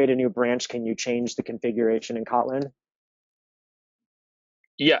you create a new branch, can you change the configuration in Kotlin?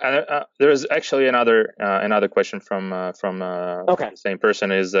 Yeah, there's actually another question from the same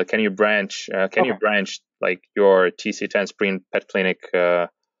person is can you branch like your TC10 Sprint Pet Clinic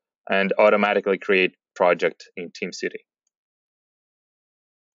and automatically create project in TeamCity?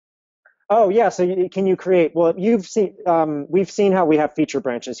 Oh yeah, so can you create? Well, we've seen how we have feature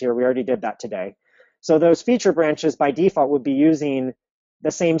branches here. We already did that today. So those feature branches by default would be using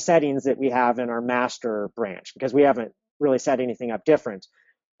the same settings that we have in our master branch because we haven't really set anything up different.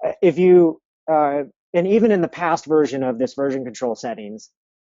 If you and even in the past version of this version control settings,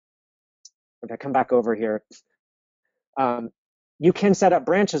 if I come back over here, you can set up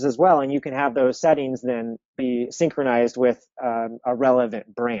branches as well, and you can have those settings then be synchronized with a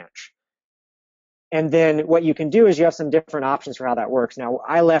relevant branch. And then what you can do is you have some different options for how that works. Now,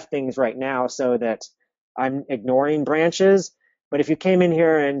 I left things right now so that I'm ignoring branches. But if you came in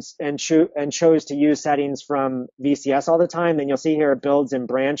here and chose to use settings from VCS all the time, then you'll see here builds and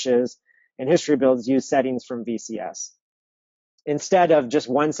branches and history builds use settings from VCS. Instead of just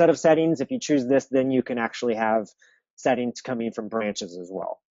one set of settings, if you choose this, then you can actually have settings coming from branches as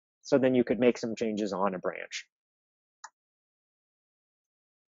well. So then you could make some changes on a branch.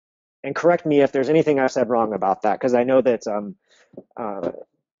 And correct me if there's anything I've said wrong about that, because I know that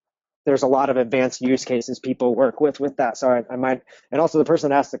there's a lot of advanced use cases people work with that. So I might, and also the person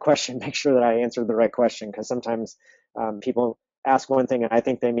that asked the question, make sure that I answered the right question, because sometimes people ask one thing and I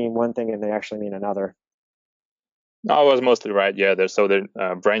think they mean one thing and they actually mean another. No, I was mostly right. Yeah,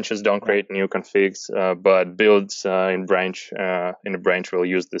 the branches don't create new configs, but builds in a branch will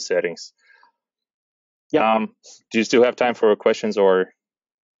use the settings. Yeah. Do you still have time for questions or?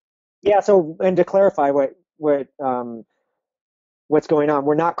 Yeah. So, and to clarify what's going on,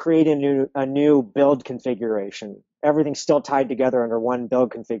 we're not creating a new build configuration. Everything's still tied together under one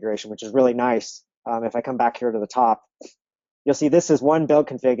build configuration, which is really nice. If I come back here to the top, you'll see this is one build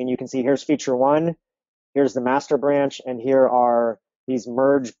config, and you can see here's feature one, here's the master branch, and here are these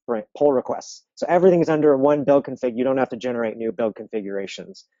merge pull requests. So everything's under one build config. You don't have to generate new build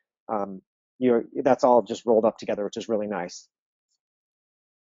configurations. That's all just rolled up together, which is really nice.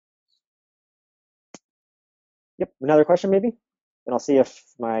 Yep, another question maybe? And I'll see if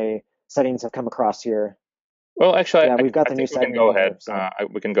my settings have come across here. Well, actually, yeah, we've got the new setting. We can go ahead. So.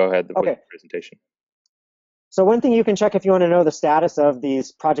 We can go ahead with the presentation. So one thing you can check if you want to know the status of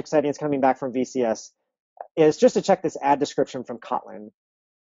these project settings coming back from VCS is just to check this add description from Kotlin.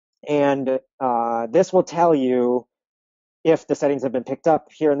 And this will tell you if the settings have been picked up.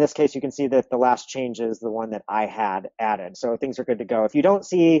 Here in this case, you can see that the last change is the one that I had added. So things are good to go. If you don't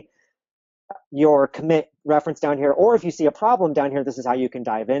see your commit reference down here, or if you see a problem down here, this is how you can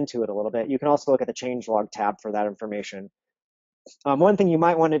dive into it a little bit. You can also look at the changelog tab for that information. One thing you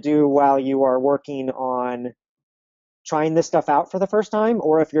might want to do while you are working on trying this stuff out for the first time,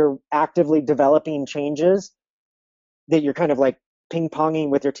 or if you're actively developing changes that you're kind of like ping-ponging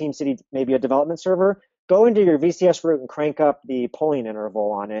with your TeamCity, maybe a development server, go into your VCS root and crank up the polling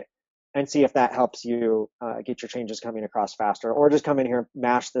interval on it and see if that helps you get your changes coming across faster, or just come in here,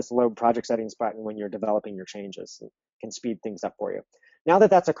 mash this load project settings button when you're developing your changes. It can speed things up for you. Now that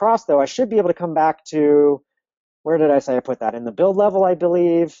that's across, though, I should be able to come back to, where did I say I put that? In the build level, I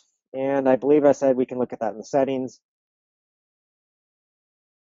believe. And I believe I said we can look at that in the settings,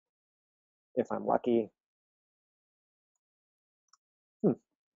 if I'm lucky.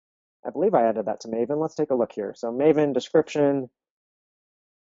 I believe I added that to Maven. Let's take a look here. So Maven description.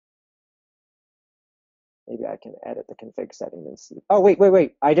 Maybe I can edit the config setting and see. Oh,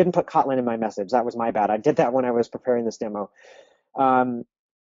 wait. I didn't put Kotlin in my message. That was my bad. I did that when I was preparing this demo.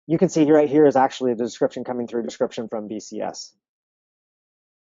 You can see right here is actually the description coming through, description from VCS.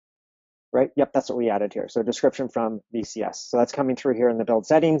 Right? Yep, that's what we added here. So description from VCS. So that's coming through here in the build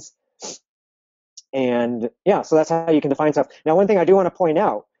settings. And yeah, so that's how you can define stuff. Now, one thing I do want to point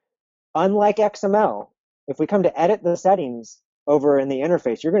out, unlike XML, if we come to edit the settings over in the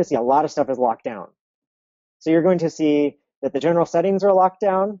interface, you're going to see a lot of stuff is locked down. So you're going to see that the general settings are locked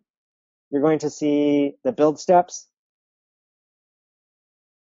down. You're going to see the build steps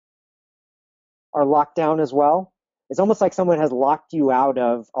are locked down as well. It's almost like someone has locked you out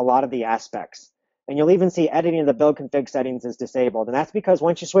of a lot of the aspects. And you'll even see editing the build config settings is disabled. And that's because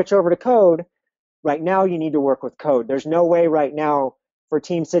once you switch over to code, right now you need to work with code. There's no way right now for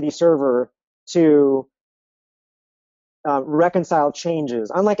TeamCity server to reconcile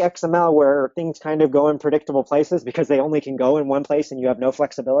changes. Unlike XML, where things kind of go in predictable places because they only can go in one place and you have no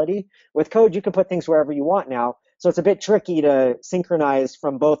flexibility, with code you can put things wherever you want now. So it's a bit tricky to synchronize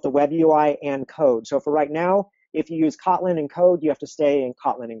from both the web UI and code. So for right now, if you use Kotlin and code, you have to stay in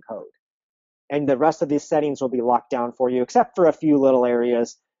Kotlin and code. And the rest of these settings will be locked down for you, except for a few little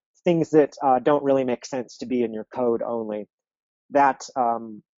areas, things that don't really make sense to be in your code only. That,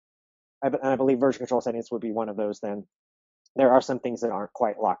 I believe version control settings would be one of those then. There are some things that aren't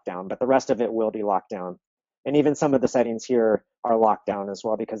quite locked down, but the rest of it will be locked down. And even some of the settings here are locked down as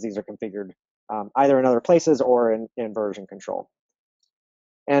well because these are configured either in other places or in version control.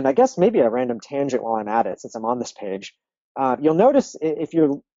 And I guess maybe a random tangent while I'm at it, since I'm on this page. You'll notice if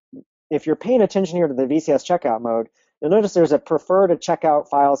you're paying attention here to the VCS checkout mode, you'll notice there's a prefer to check out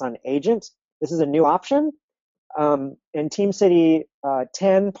files on agent. This is a new option. In TeamCity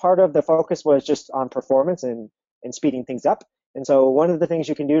 10, part of the focus was just on performance and speeding things up. And so one of the things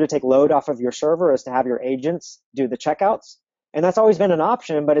you can do to take load off of your server is to have your agents do the checkouts. And that's always been an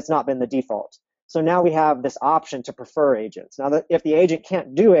option, but it's not been the default. So now we have this option to prefer agents. Now, if the agent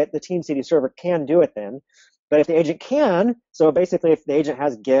can't do it, the TeamCity server can do it then. But if the agent can, so basically if the agent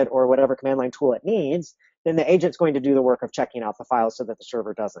has Git or whatever command line tool it needs, then the agent's going to do the work of checking out the files so that the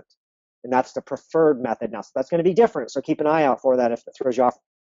server doesn't. And that's the preferred method now. So that's going to be different. So keep an eye out for that if it throws you off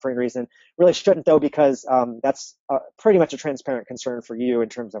for any reason. Really shouldn't though, because that's pretty much a transparent concern for you in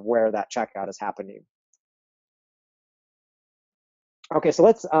terms of where that checkout is happening. Okay, so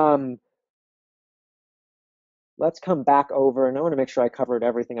let's come back over, and I want to make sure I covered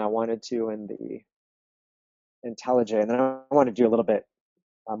everything I wanted to in the IntelliJ, and then I want to do a little bit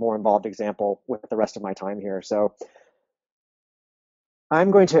more involved example with the rest of my time here. So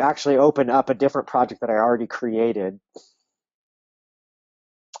I'm going to actually open up a different project that I already created.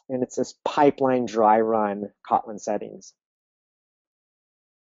 And it's this pipeline dry run Kotlin settings.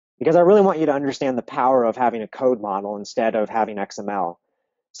 Because I really want you to understand the power of having a code model instead of having XML.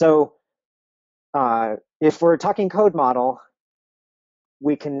 So if we're talking code model,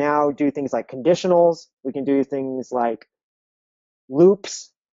 we can now do things like conditionals. We can do things like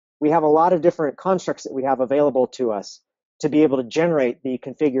loops. We have a lot of different constructs that we have available to us to be able to generate the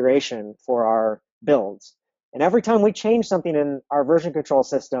configuration for our builds. And every time we change something in our version control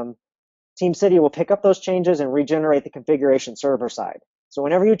system, TeamCity will pick up those changes and regenerate the configuration server side. So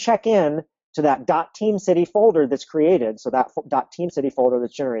whenever you check in to that .teamcity folder that's created, so that .teamcity folder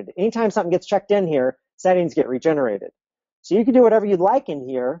that's generated, anytime something gets checked in here, settings get regenerated. So you can do whatever you'd like in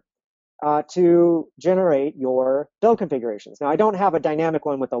here to generate your build configurations. Now, I don't have a dynamic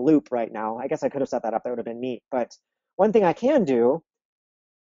one with a loop right now. I guess I could have set that up. That would have been neat. But one thing I can do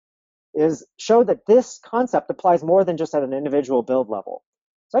is show that this concept applies more than just at an individual build level.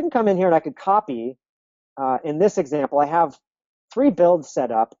 So I can come in here and I could copy. In this example, I have 3 builds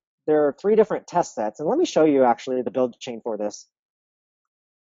set up. There are 3 different test sets. And let me show you actually the build chain for this.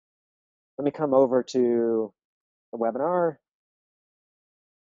 Let me come over to the webinar.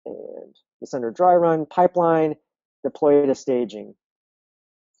 And it's under dry run, pipeline, deploy to staging.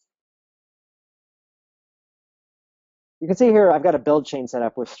 You can see here I've got a build chain set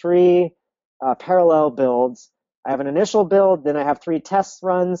up with 3 parallel builds. I have an initial build, then I have 3 test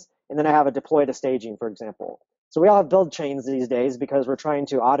runs, and then I have a deploy to staging, for example. So we all have build chains these days because we're trying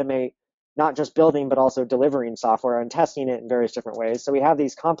to automate not just building, but also delivering software and testing it in various different ways. So we have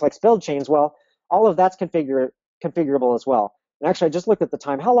these complex build chains. Well, all of that's configurable as well. And actually, I just looked at the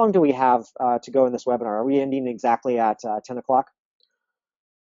time. How long do we have to go in this webinar? Are we ending exactly at 10 o'clock?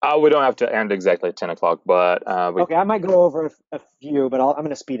 We don't have to end exactly at 10 o'clock, but okay, I might go over a few, but I'm going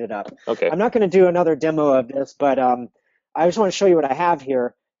to speed it up. Okay. I'm not going to do another demo of this, but I just want to show you what I have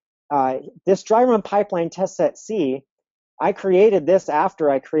here. This dry run pipeline test set C, I created this after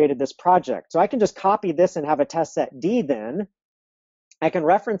I created this project. So I can just copy this and have a test set D then. I can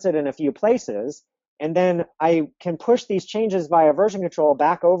reference it in a few places, and then I can push these changes via version control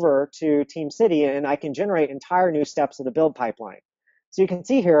back over to TeamCity, and I can generate entire new steps of the build pipeline. So you can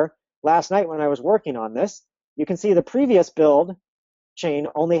see here, last night when I was working on this, you can see the previous build chain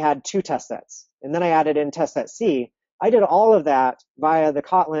only had 2 test sets. And then I added in test set C. I did all of that via the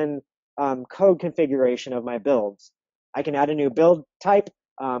Kotlin code configuration of my builds. I can add a new build type,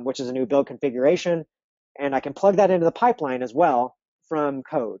 which is a new build configuration, and I can plug that into the pipeline as well from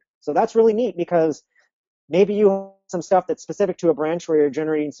code. So that's really neat because maybe you have some stuff that's specific to a branch where you're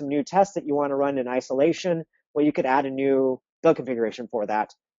generating some new tests that you want to run in isolation. Well, you could add a new build configuration for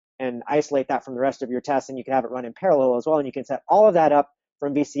that and isolate that from the rest of your tests, and you can have it run in parallel as well, and you can set all of that up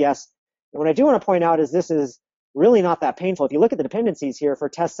from VCS. And what I do want to point out is this is really not that painful. If you look at the dependencies here for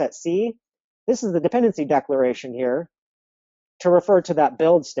test set C, this is the dependency declaration here to refer to that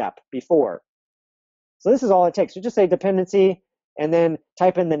build step before. So this is all it takes. You just say dependency and then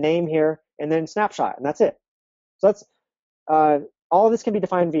type in the name here and then snapshot, and that's it. So that's all of this can be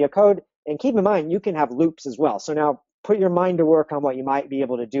defined via code. And keep in mind, you can have loops as well. So now put your mind to work on what you might be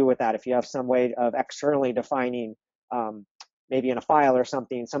able to do with that. If you have some way of externally defining, maybe in a file or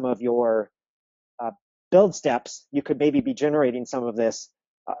something, some of your build steps, you could maybe be generating some of this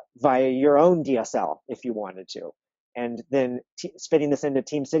via your own DSL if you wanted to. And then spitting this into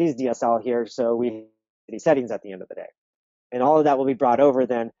TeamCity's DSL here, so we have these settings at the end of the day. And all of that will be brought over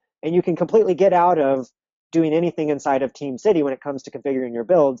then. And you can completely get out of doing anything inside of TeamCity when it comes to configuring your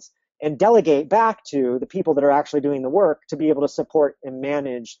builds and delegate back to the people that are actually doing the work to be able to support and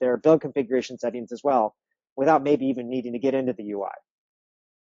manage their build configuration settings as well, without maybe even needing to get into the UI.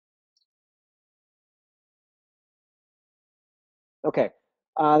 Okay.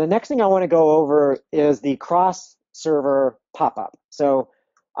 The next thing I want to go over is the cross-server pop-up. So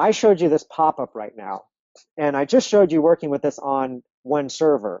I showed you this pop-up right now, and I just showed you working with this on one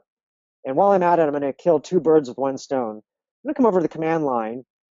server. And while I'm at it, I'm going to kill two birds with one stone. I'm going to come over to the command line,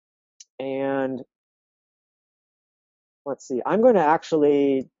 and let's see. I'm going to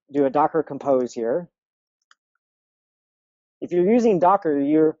actually do a Docker compose here. If you're using Docker,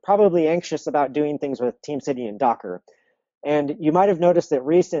 you're probably anxious about doing things with TeamCity and Docker. And you might have noticed that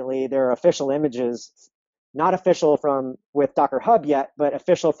recently there are official images, not official from with Docker Hub yet, but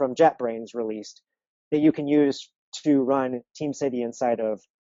official from JetBrains released that you can use to run TeamCity inside of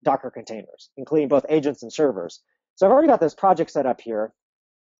Docker containers, including both agents and servers. So I've already got this project set up here,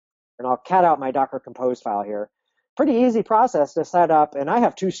 and I'll cat out my Docker compose file here. Pretty easy process to set up, and I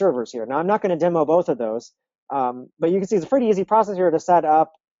have two servers here. Now I'm not going to demo both of those, but you can see it's a pretty easy process here to set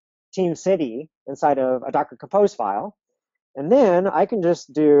up TeamCity inside of a Docker compose file. And then I can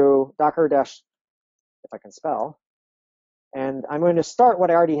just do docker dash, if I can spell, and I'm going to start what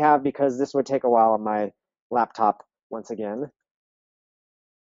I already have because this would take a while on my laptop once again.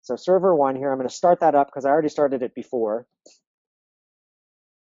 So server one here, I'm going to start that up because I already started it before.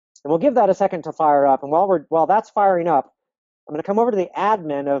 And we'll give that a second to fire up. And while that's firing up, I'm going to come over to the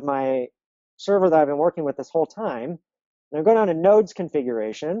admin of my server that I've been working with this whole time. And I'm going down to nodes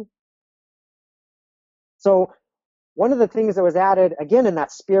configuration. So one of the things that was added, again, in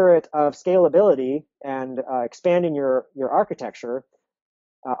that spirit of scalability and expanding your architecture,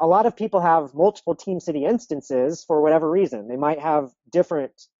 a lot of people have multiple TeamCity instances for whatever reason. They might have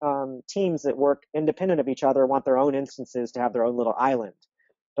different teams that work independent of each other, want their own instances to have their own little island.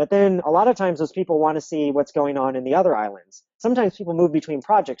 But then a lot of times those people want to see what's going on in the other islands. Sometimes people move between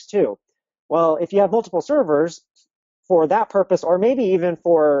projects too. Well, if you have multiple servers, for that purpose, or maybe even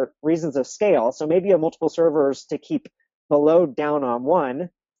for reasons of scale. So maybe you have multiple servers to keep the load down on one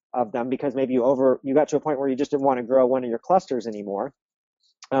of them because maybe you got to a point where you just didn't want to grow one of your clusters anymore,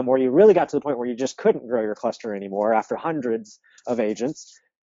 or you really got to the point where you just couldn't grow your cluster anymore after hundreds of agents.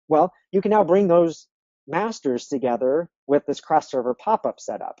 Well, you can now bring those masters together with this cross-server pop-up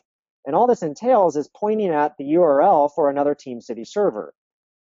setup. And all this entails is pointing at the URL for another TeamCity server.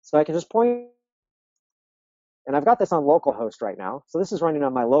 So I can just point, and I've got this on localhost right now. So this is running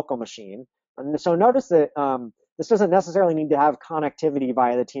on my local machine. And so notice that this doesn't necessarily need to have connectivity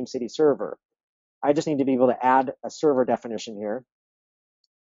via the TeamCity server. I just need to be able to add a server definition here.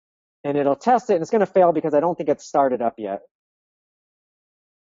 And it'll test it, and it's going to fail because I don't think it's started up yet.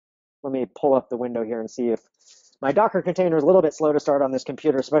 Let me pull up the window here and see if my Docker container is a little bit slow to start on this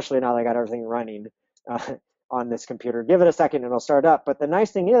computer, especially now that I got everything running on this computer. Give it a second and it'll start up. But the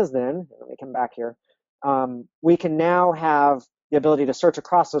nice thing is then, let me come back here, we can now have the ability to search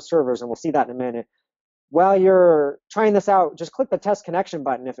across those servers, and we'll see that in a minute. While you're trying this out, just click the test connection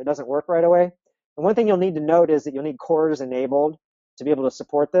button if it doesn't work right away. And one thing you'll need to note is that you'll need CORS enabled to be able to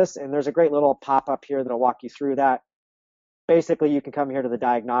support this. And there's a great little pop-up here that'll walk you through that. Basically, you can come here to the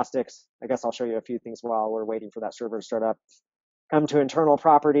diagnostics. I guess I'll show you a few things while we're waiting for that server to start up. Come to internal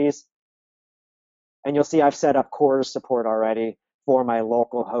properties, and you'll see I've set up CORS support already for my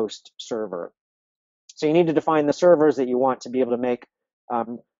local host server. So you need to define the servers that you want to be able to make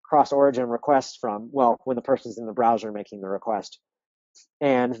cross-origin requests from, well, when the person's in the browser making the request.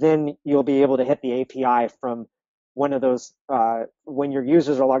 And then you'll be able to hit the API from one of those, when your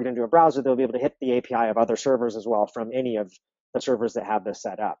users are logged into a browser, they'll be able to hit the API of other servers as well from any of the servers that have this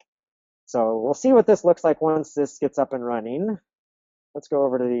set up. So we'll see what this looks like once this gets up and running. Let's go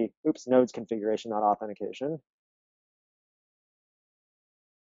over to the, nodes configuration, not authentication.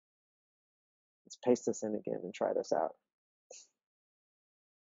 Let's paste this in again and try this out.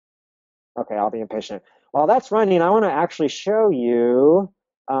 Okay, I'll be impatient. While that's running, I want to actually show you,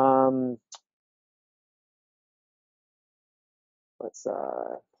 let's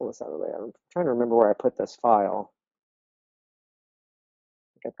pull this out of the way. I'm trying to remember where I put this file.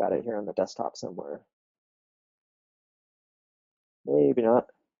 I think I've got it here on the desktop somewhere. Maybe not.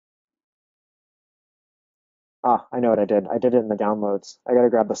 Ah, I know what I did. I did it in the downloads. I got to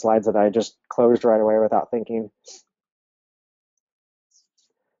grab the slides that I just closed right away without thinking.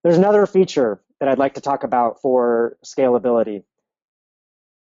 There's another feature that I'd like to talk about for scalability.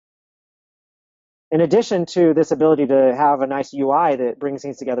 In addition to this ability to have a nice UI that brings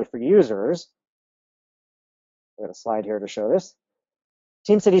things together for users, I've got a slide here to show this.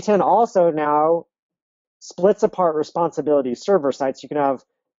 TeamCity 10 also now splits apart responsibilities server sites. You can have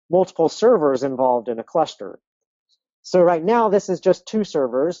multiple servers involved in a cluster. So right now, this is just two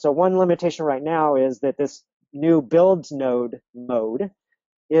servers. So one limitation right now is that this new builds node mode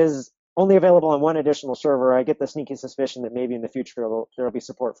is only available on one additional server. I get the sneaky suspicion that maybe in the future there'll be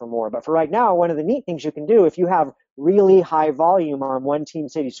support for more. But for right now, one of the neat things you can do, if you have really high volume on one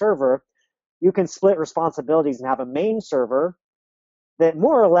TeamCity server, you can split responsibilities and have a main server that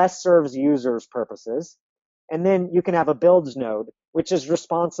more or less serves users' purposes. And then you can have a builds node, which is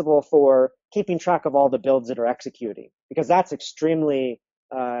responsible for keeping track of all the builds that are executing, because that's extremely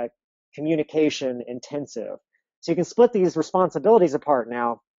communication intensive. So you can split these responsibilities apart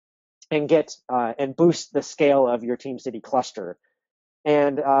now and get and boost the scale of your TeamCity cluster.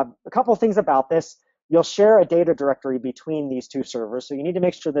 And a couple of things about this: you'll share a data directory between these two servers, so you need to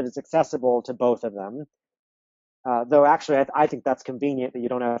make sure that it's accessible to both of them. Though actually, I think that's convenient that you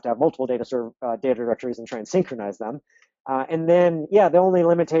don't have to have multiple data directories and try and synchronize them. And then, yeah, the only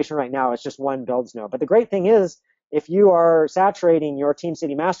limitation right now is just one builds node. But the great thing is, if you are saturating your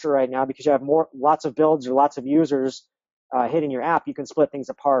TeamCity master right now because you have lots of builds or lots of users hitting your app, you can split things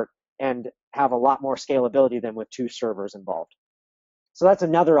apart and have a lot more scalability than with two servers involved. So that's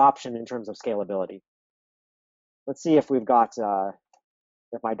another option in terms of scalability. Let's see if we've got,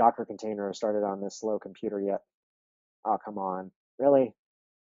 if my Docker container has started on this slow computer yet. Oh, come on. Really?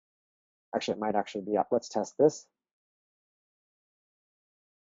 Actually, it might actually be up. Let's test this.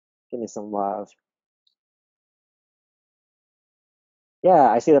 Give me some love. Yeah,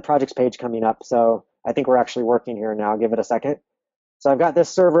 I see the projects page coming up, so I think we're actually working here now. Give it a second. So I've got this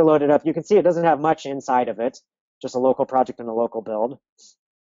server loaded up. You can see it doesn't have much inside of it, just a local project and a local build.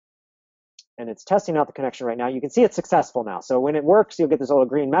 And it's testing out the connection right now. You can see it's successful now. So when it works, you'll get this little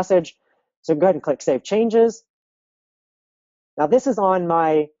green message. So go ahead and click Save Changes. Now this is on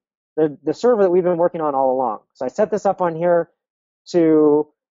the server that we've been working on all along. So I set this up on here to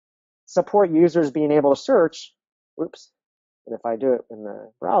support users being able to search. Oops. And if I do it in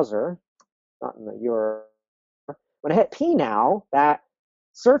the browser, not in the URL, when I hit P now, that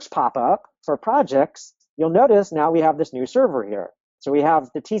search pop-up for projects, you'll notice now we have this new server here. So we have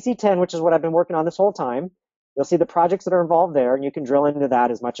the TC10, which is what I've been working on this whole time. You'll see the projects that are involved there, and you can drill into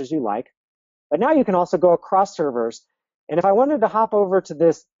that as much as you like. But now you can also go across servers. And if I wanted to hop over to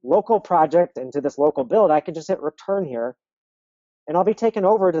this local project and to this local build, I could just hit return here, and I'll be taken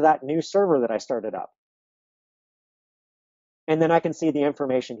over to that new server that I started up. And then I can see the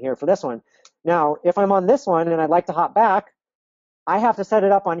information here for this one. Now, if I'm on this one and I'd like to hop back, I have to set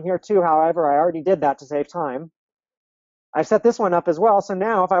it up on here too. However, I already did that to save time. I've set this one up as well. So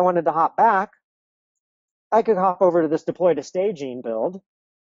now if I wanted to hop back, I could hop over to this deploy to staging build.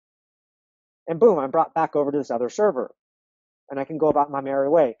 And boom, I'm brought back over to this other server. And I can go about my merry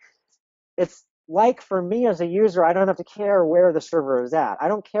way. It's like for me as a user, I don't have to care where the server is at. I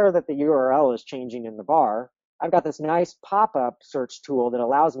don't care that the URL is changing in the bar. I've got this nice pop-up search tool that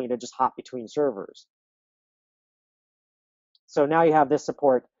allows me to just hop between servers. So now you have this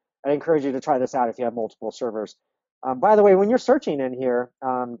support. I encourage you to try this out if you have multiple servers. By the way, when you're searching in here,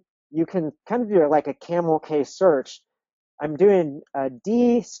 you can kind of do like a camel case search. I'm doing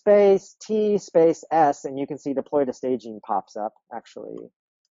D space T space S, and you can see deploy to staging pops up, actually.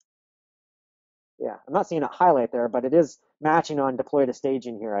 Yeah, I'm not seeing it highlight there, but it is matching on deploy to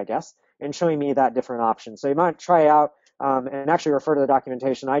staging here, I guess, and showing me that different option. So you might try out and actually refer to the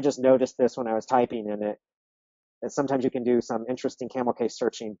documentation. I just noticed this when I was typing in it. And sometimes you can do some interesting camel case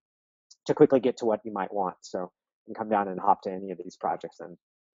searching to quickly get to what you might want. So you can come down and hop to any of these projects then.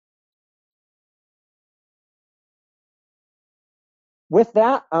 With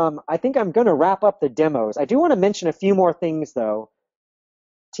that, I think I'm going to wrap up the demos. I do want to mention a few more things, though.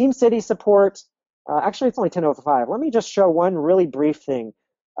 TeamCity support, actually it's only 10:05. Let me just show one really brief thing.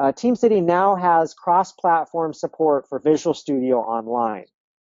 TeamCity now has cross-platform support for Visual Studio Online.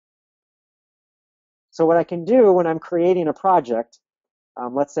 So what I can do when I'm creating a project,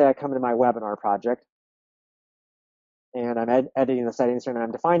 let's say I come to my webinar project, and I'm editing the settings here, and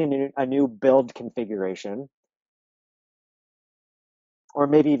I'm defining a new build configuration, or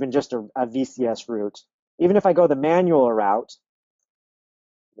maybe even just a VCS route. Even if I go the manual route,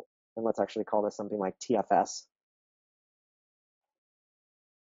 and let's actually call this something like TFS.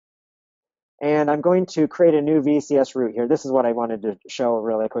 And I'm going to create a new VCS route here. This is what I wanted to show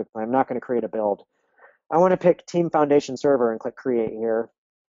really quickly. I'm not going to create a build. I want to pick Team Foundation Server and click Create here.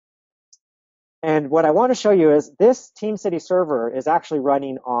 And what I want to show you is this TeamCity server is actually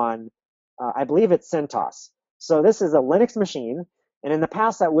running on, I believe it's CentOS. So this is a Linux machine. And in the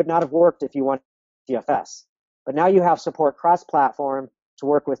past, that would not have worked if you want TFS. But now you have support cross-platform to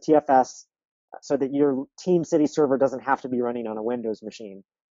work with TFS so that your TeamCity server doesn't have to be running on a Windows machine.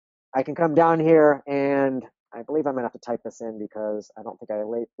 I can come down here, and I believe I'm going to have to type this in because I don't think I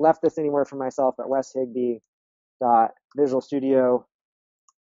left this anywhere for myself, but Wes Higby Visual Studio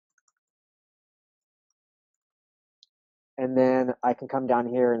And then I can come down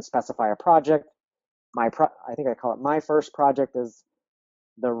here and specify a project. I think I call it my first project is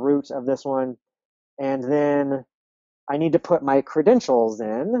the root of this one. And then I need to put my credentials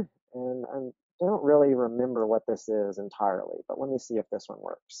in, and I don't really remember what this is entirely, but let me see if this one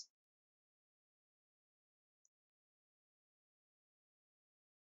works.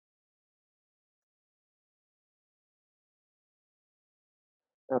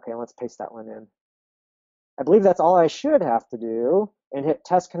 Okay, let's paste that one in. I believe that's all I should have to do and hit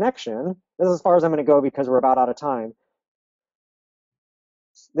test connection. This is as far as I'm going to go because we're about out of time.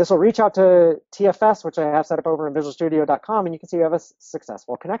 This will reach out to TFS, which I have set up over in visualstudio.com, and you can see we have a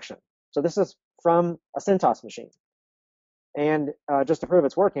successful connection. So this is from a CentOS machine. And just to prove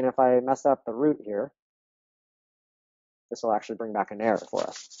it's working, if I mess up the root here, this will actually bring back an error for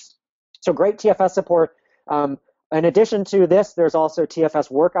us. So great TFS support. In addition to this, there's also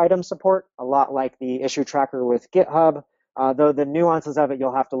TFS work item support, a lot like the issue tracker with GitHub, though the nuances of it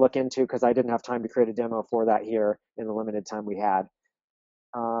you'll have to look into because I didn't have time to create a demo for that here in the limited time we had.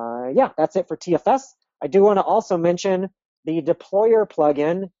 Yeah, that's it for TFS. I do want to also mention the deployer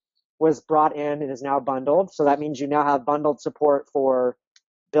plugin was brought in and is now bundled. So that means you now have bundled support for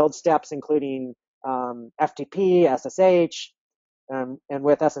build steps, including FTP, SSH, and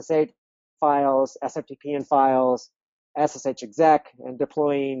with SSH files, SFTP files, SSH exec, and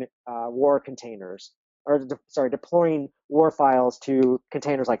deploying war containers, or deploying war files to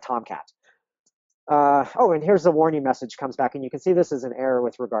containers like Tomcat. Oh, and here's the warning message comes back, and you can see this is an error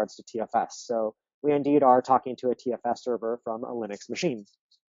with regards to TFS. So we indeed are talking to a TFS server from a Linux machine.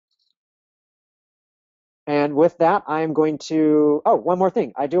 And with that, I'm going to, oh, one more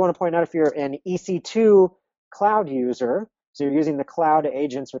thing. I do want to point out if you're an EC2 cloud user, so you're using the cloud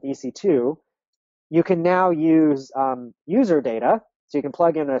agents with EC2, you can now use user data. So you can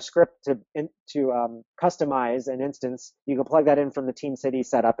plug in a script to customize an instance. You can plug that in from the TeamCity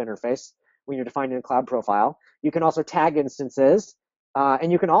setup interface when you're defining a cloud profile. You can also tag instances,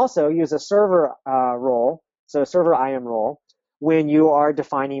 and you can also use a server role, so a server IAM role, when you are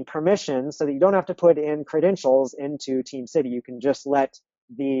defining permissions so that you don't have to put in credentials into TeamCity. You can just let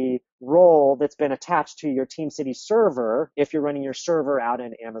the role that's been attached to your TeamCity server, if you're running your server out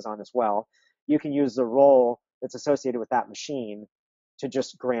in Amazon as well, you can use the role that's associated with that machine to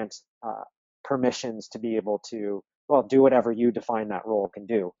just grant permissions to be able to, well, do whatever you define that role can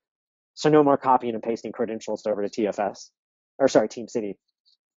do. So no more copying and pasting credentials over to TeamCity.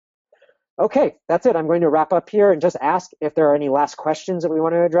 Okay, that's it. I'm going to wrap up here and just ask if there are any last questions that we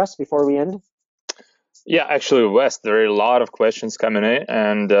want to address before we end. Yeah, actually, Wes, there are a lot of questions coming in,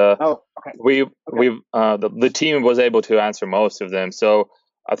 and the team was able to answer most of them. So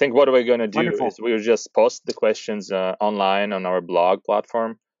I think what we're going to do is we'll just post the questions online on our blog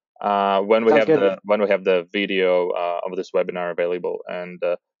platform when we have the video of this webinar available, and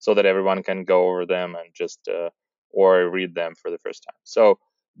so that everyone can go over them and just or read them for the first time. So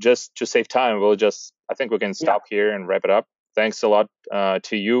just to save time, I think we can stop here and wrap it up. Thanks a lot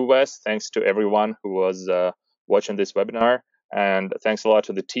to you, Wes. Thanks to everyone who was watching this webinar. And thanks a lot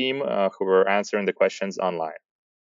to the team who were answering the questions online.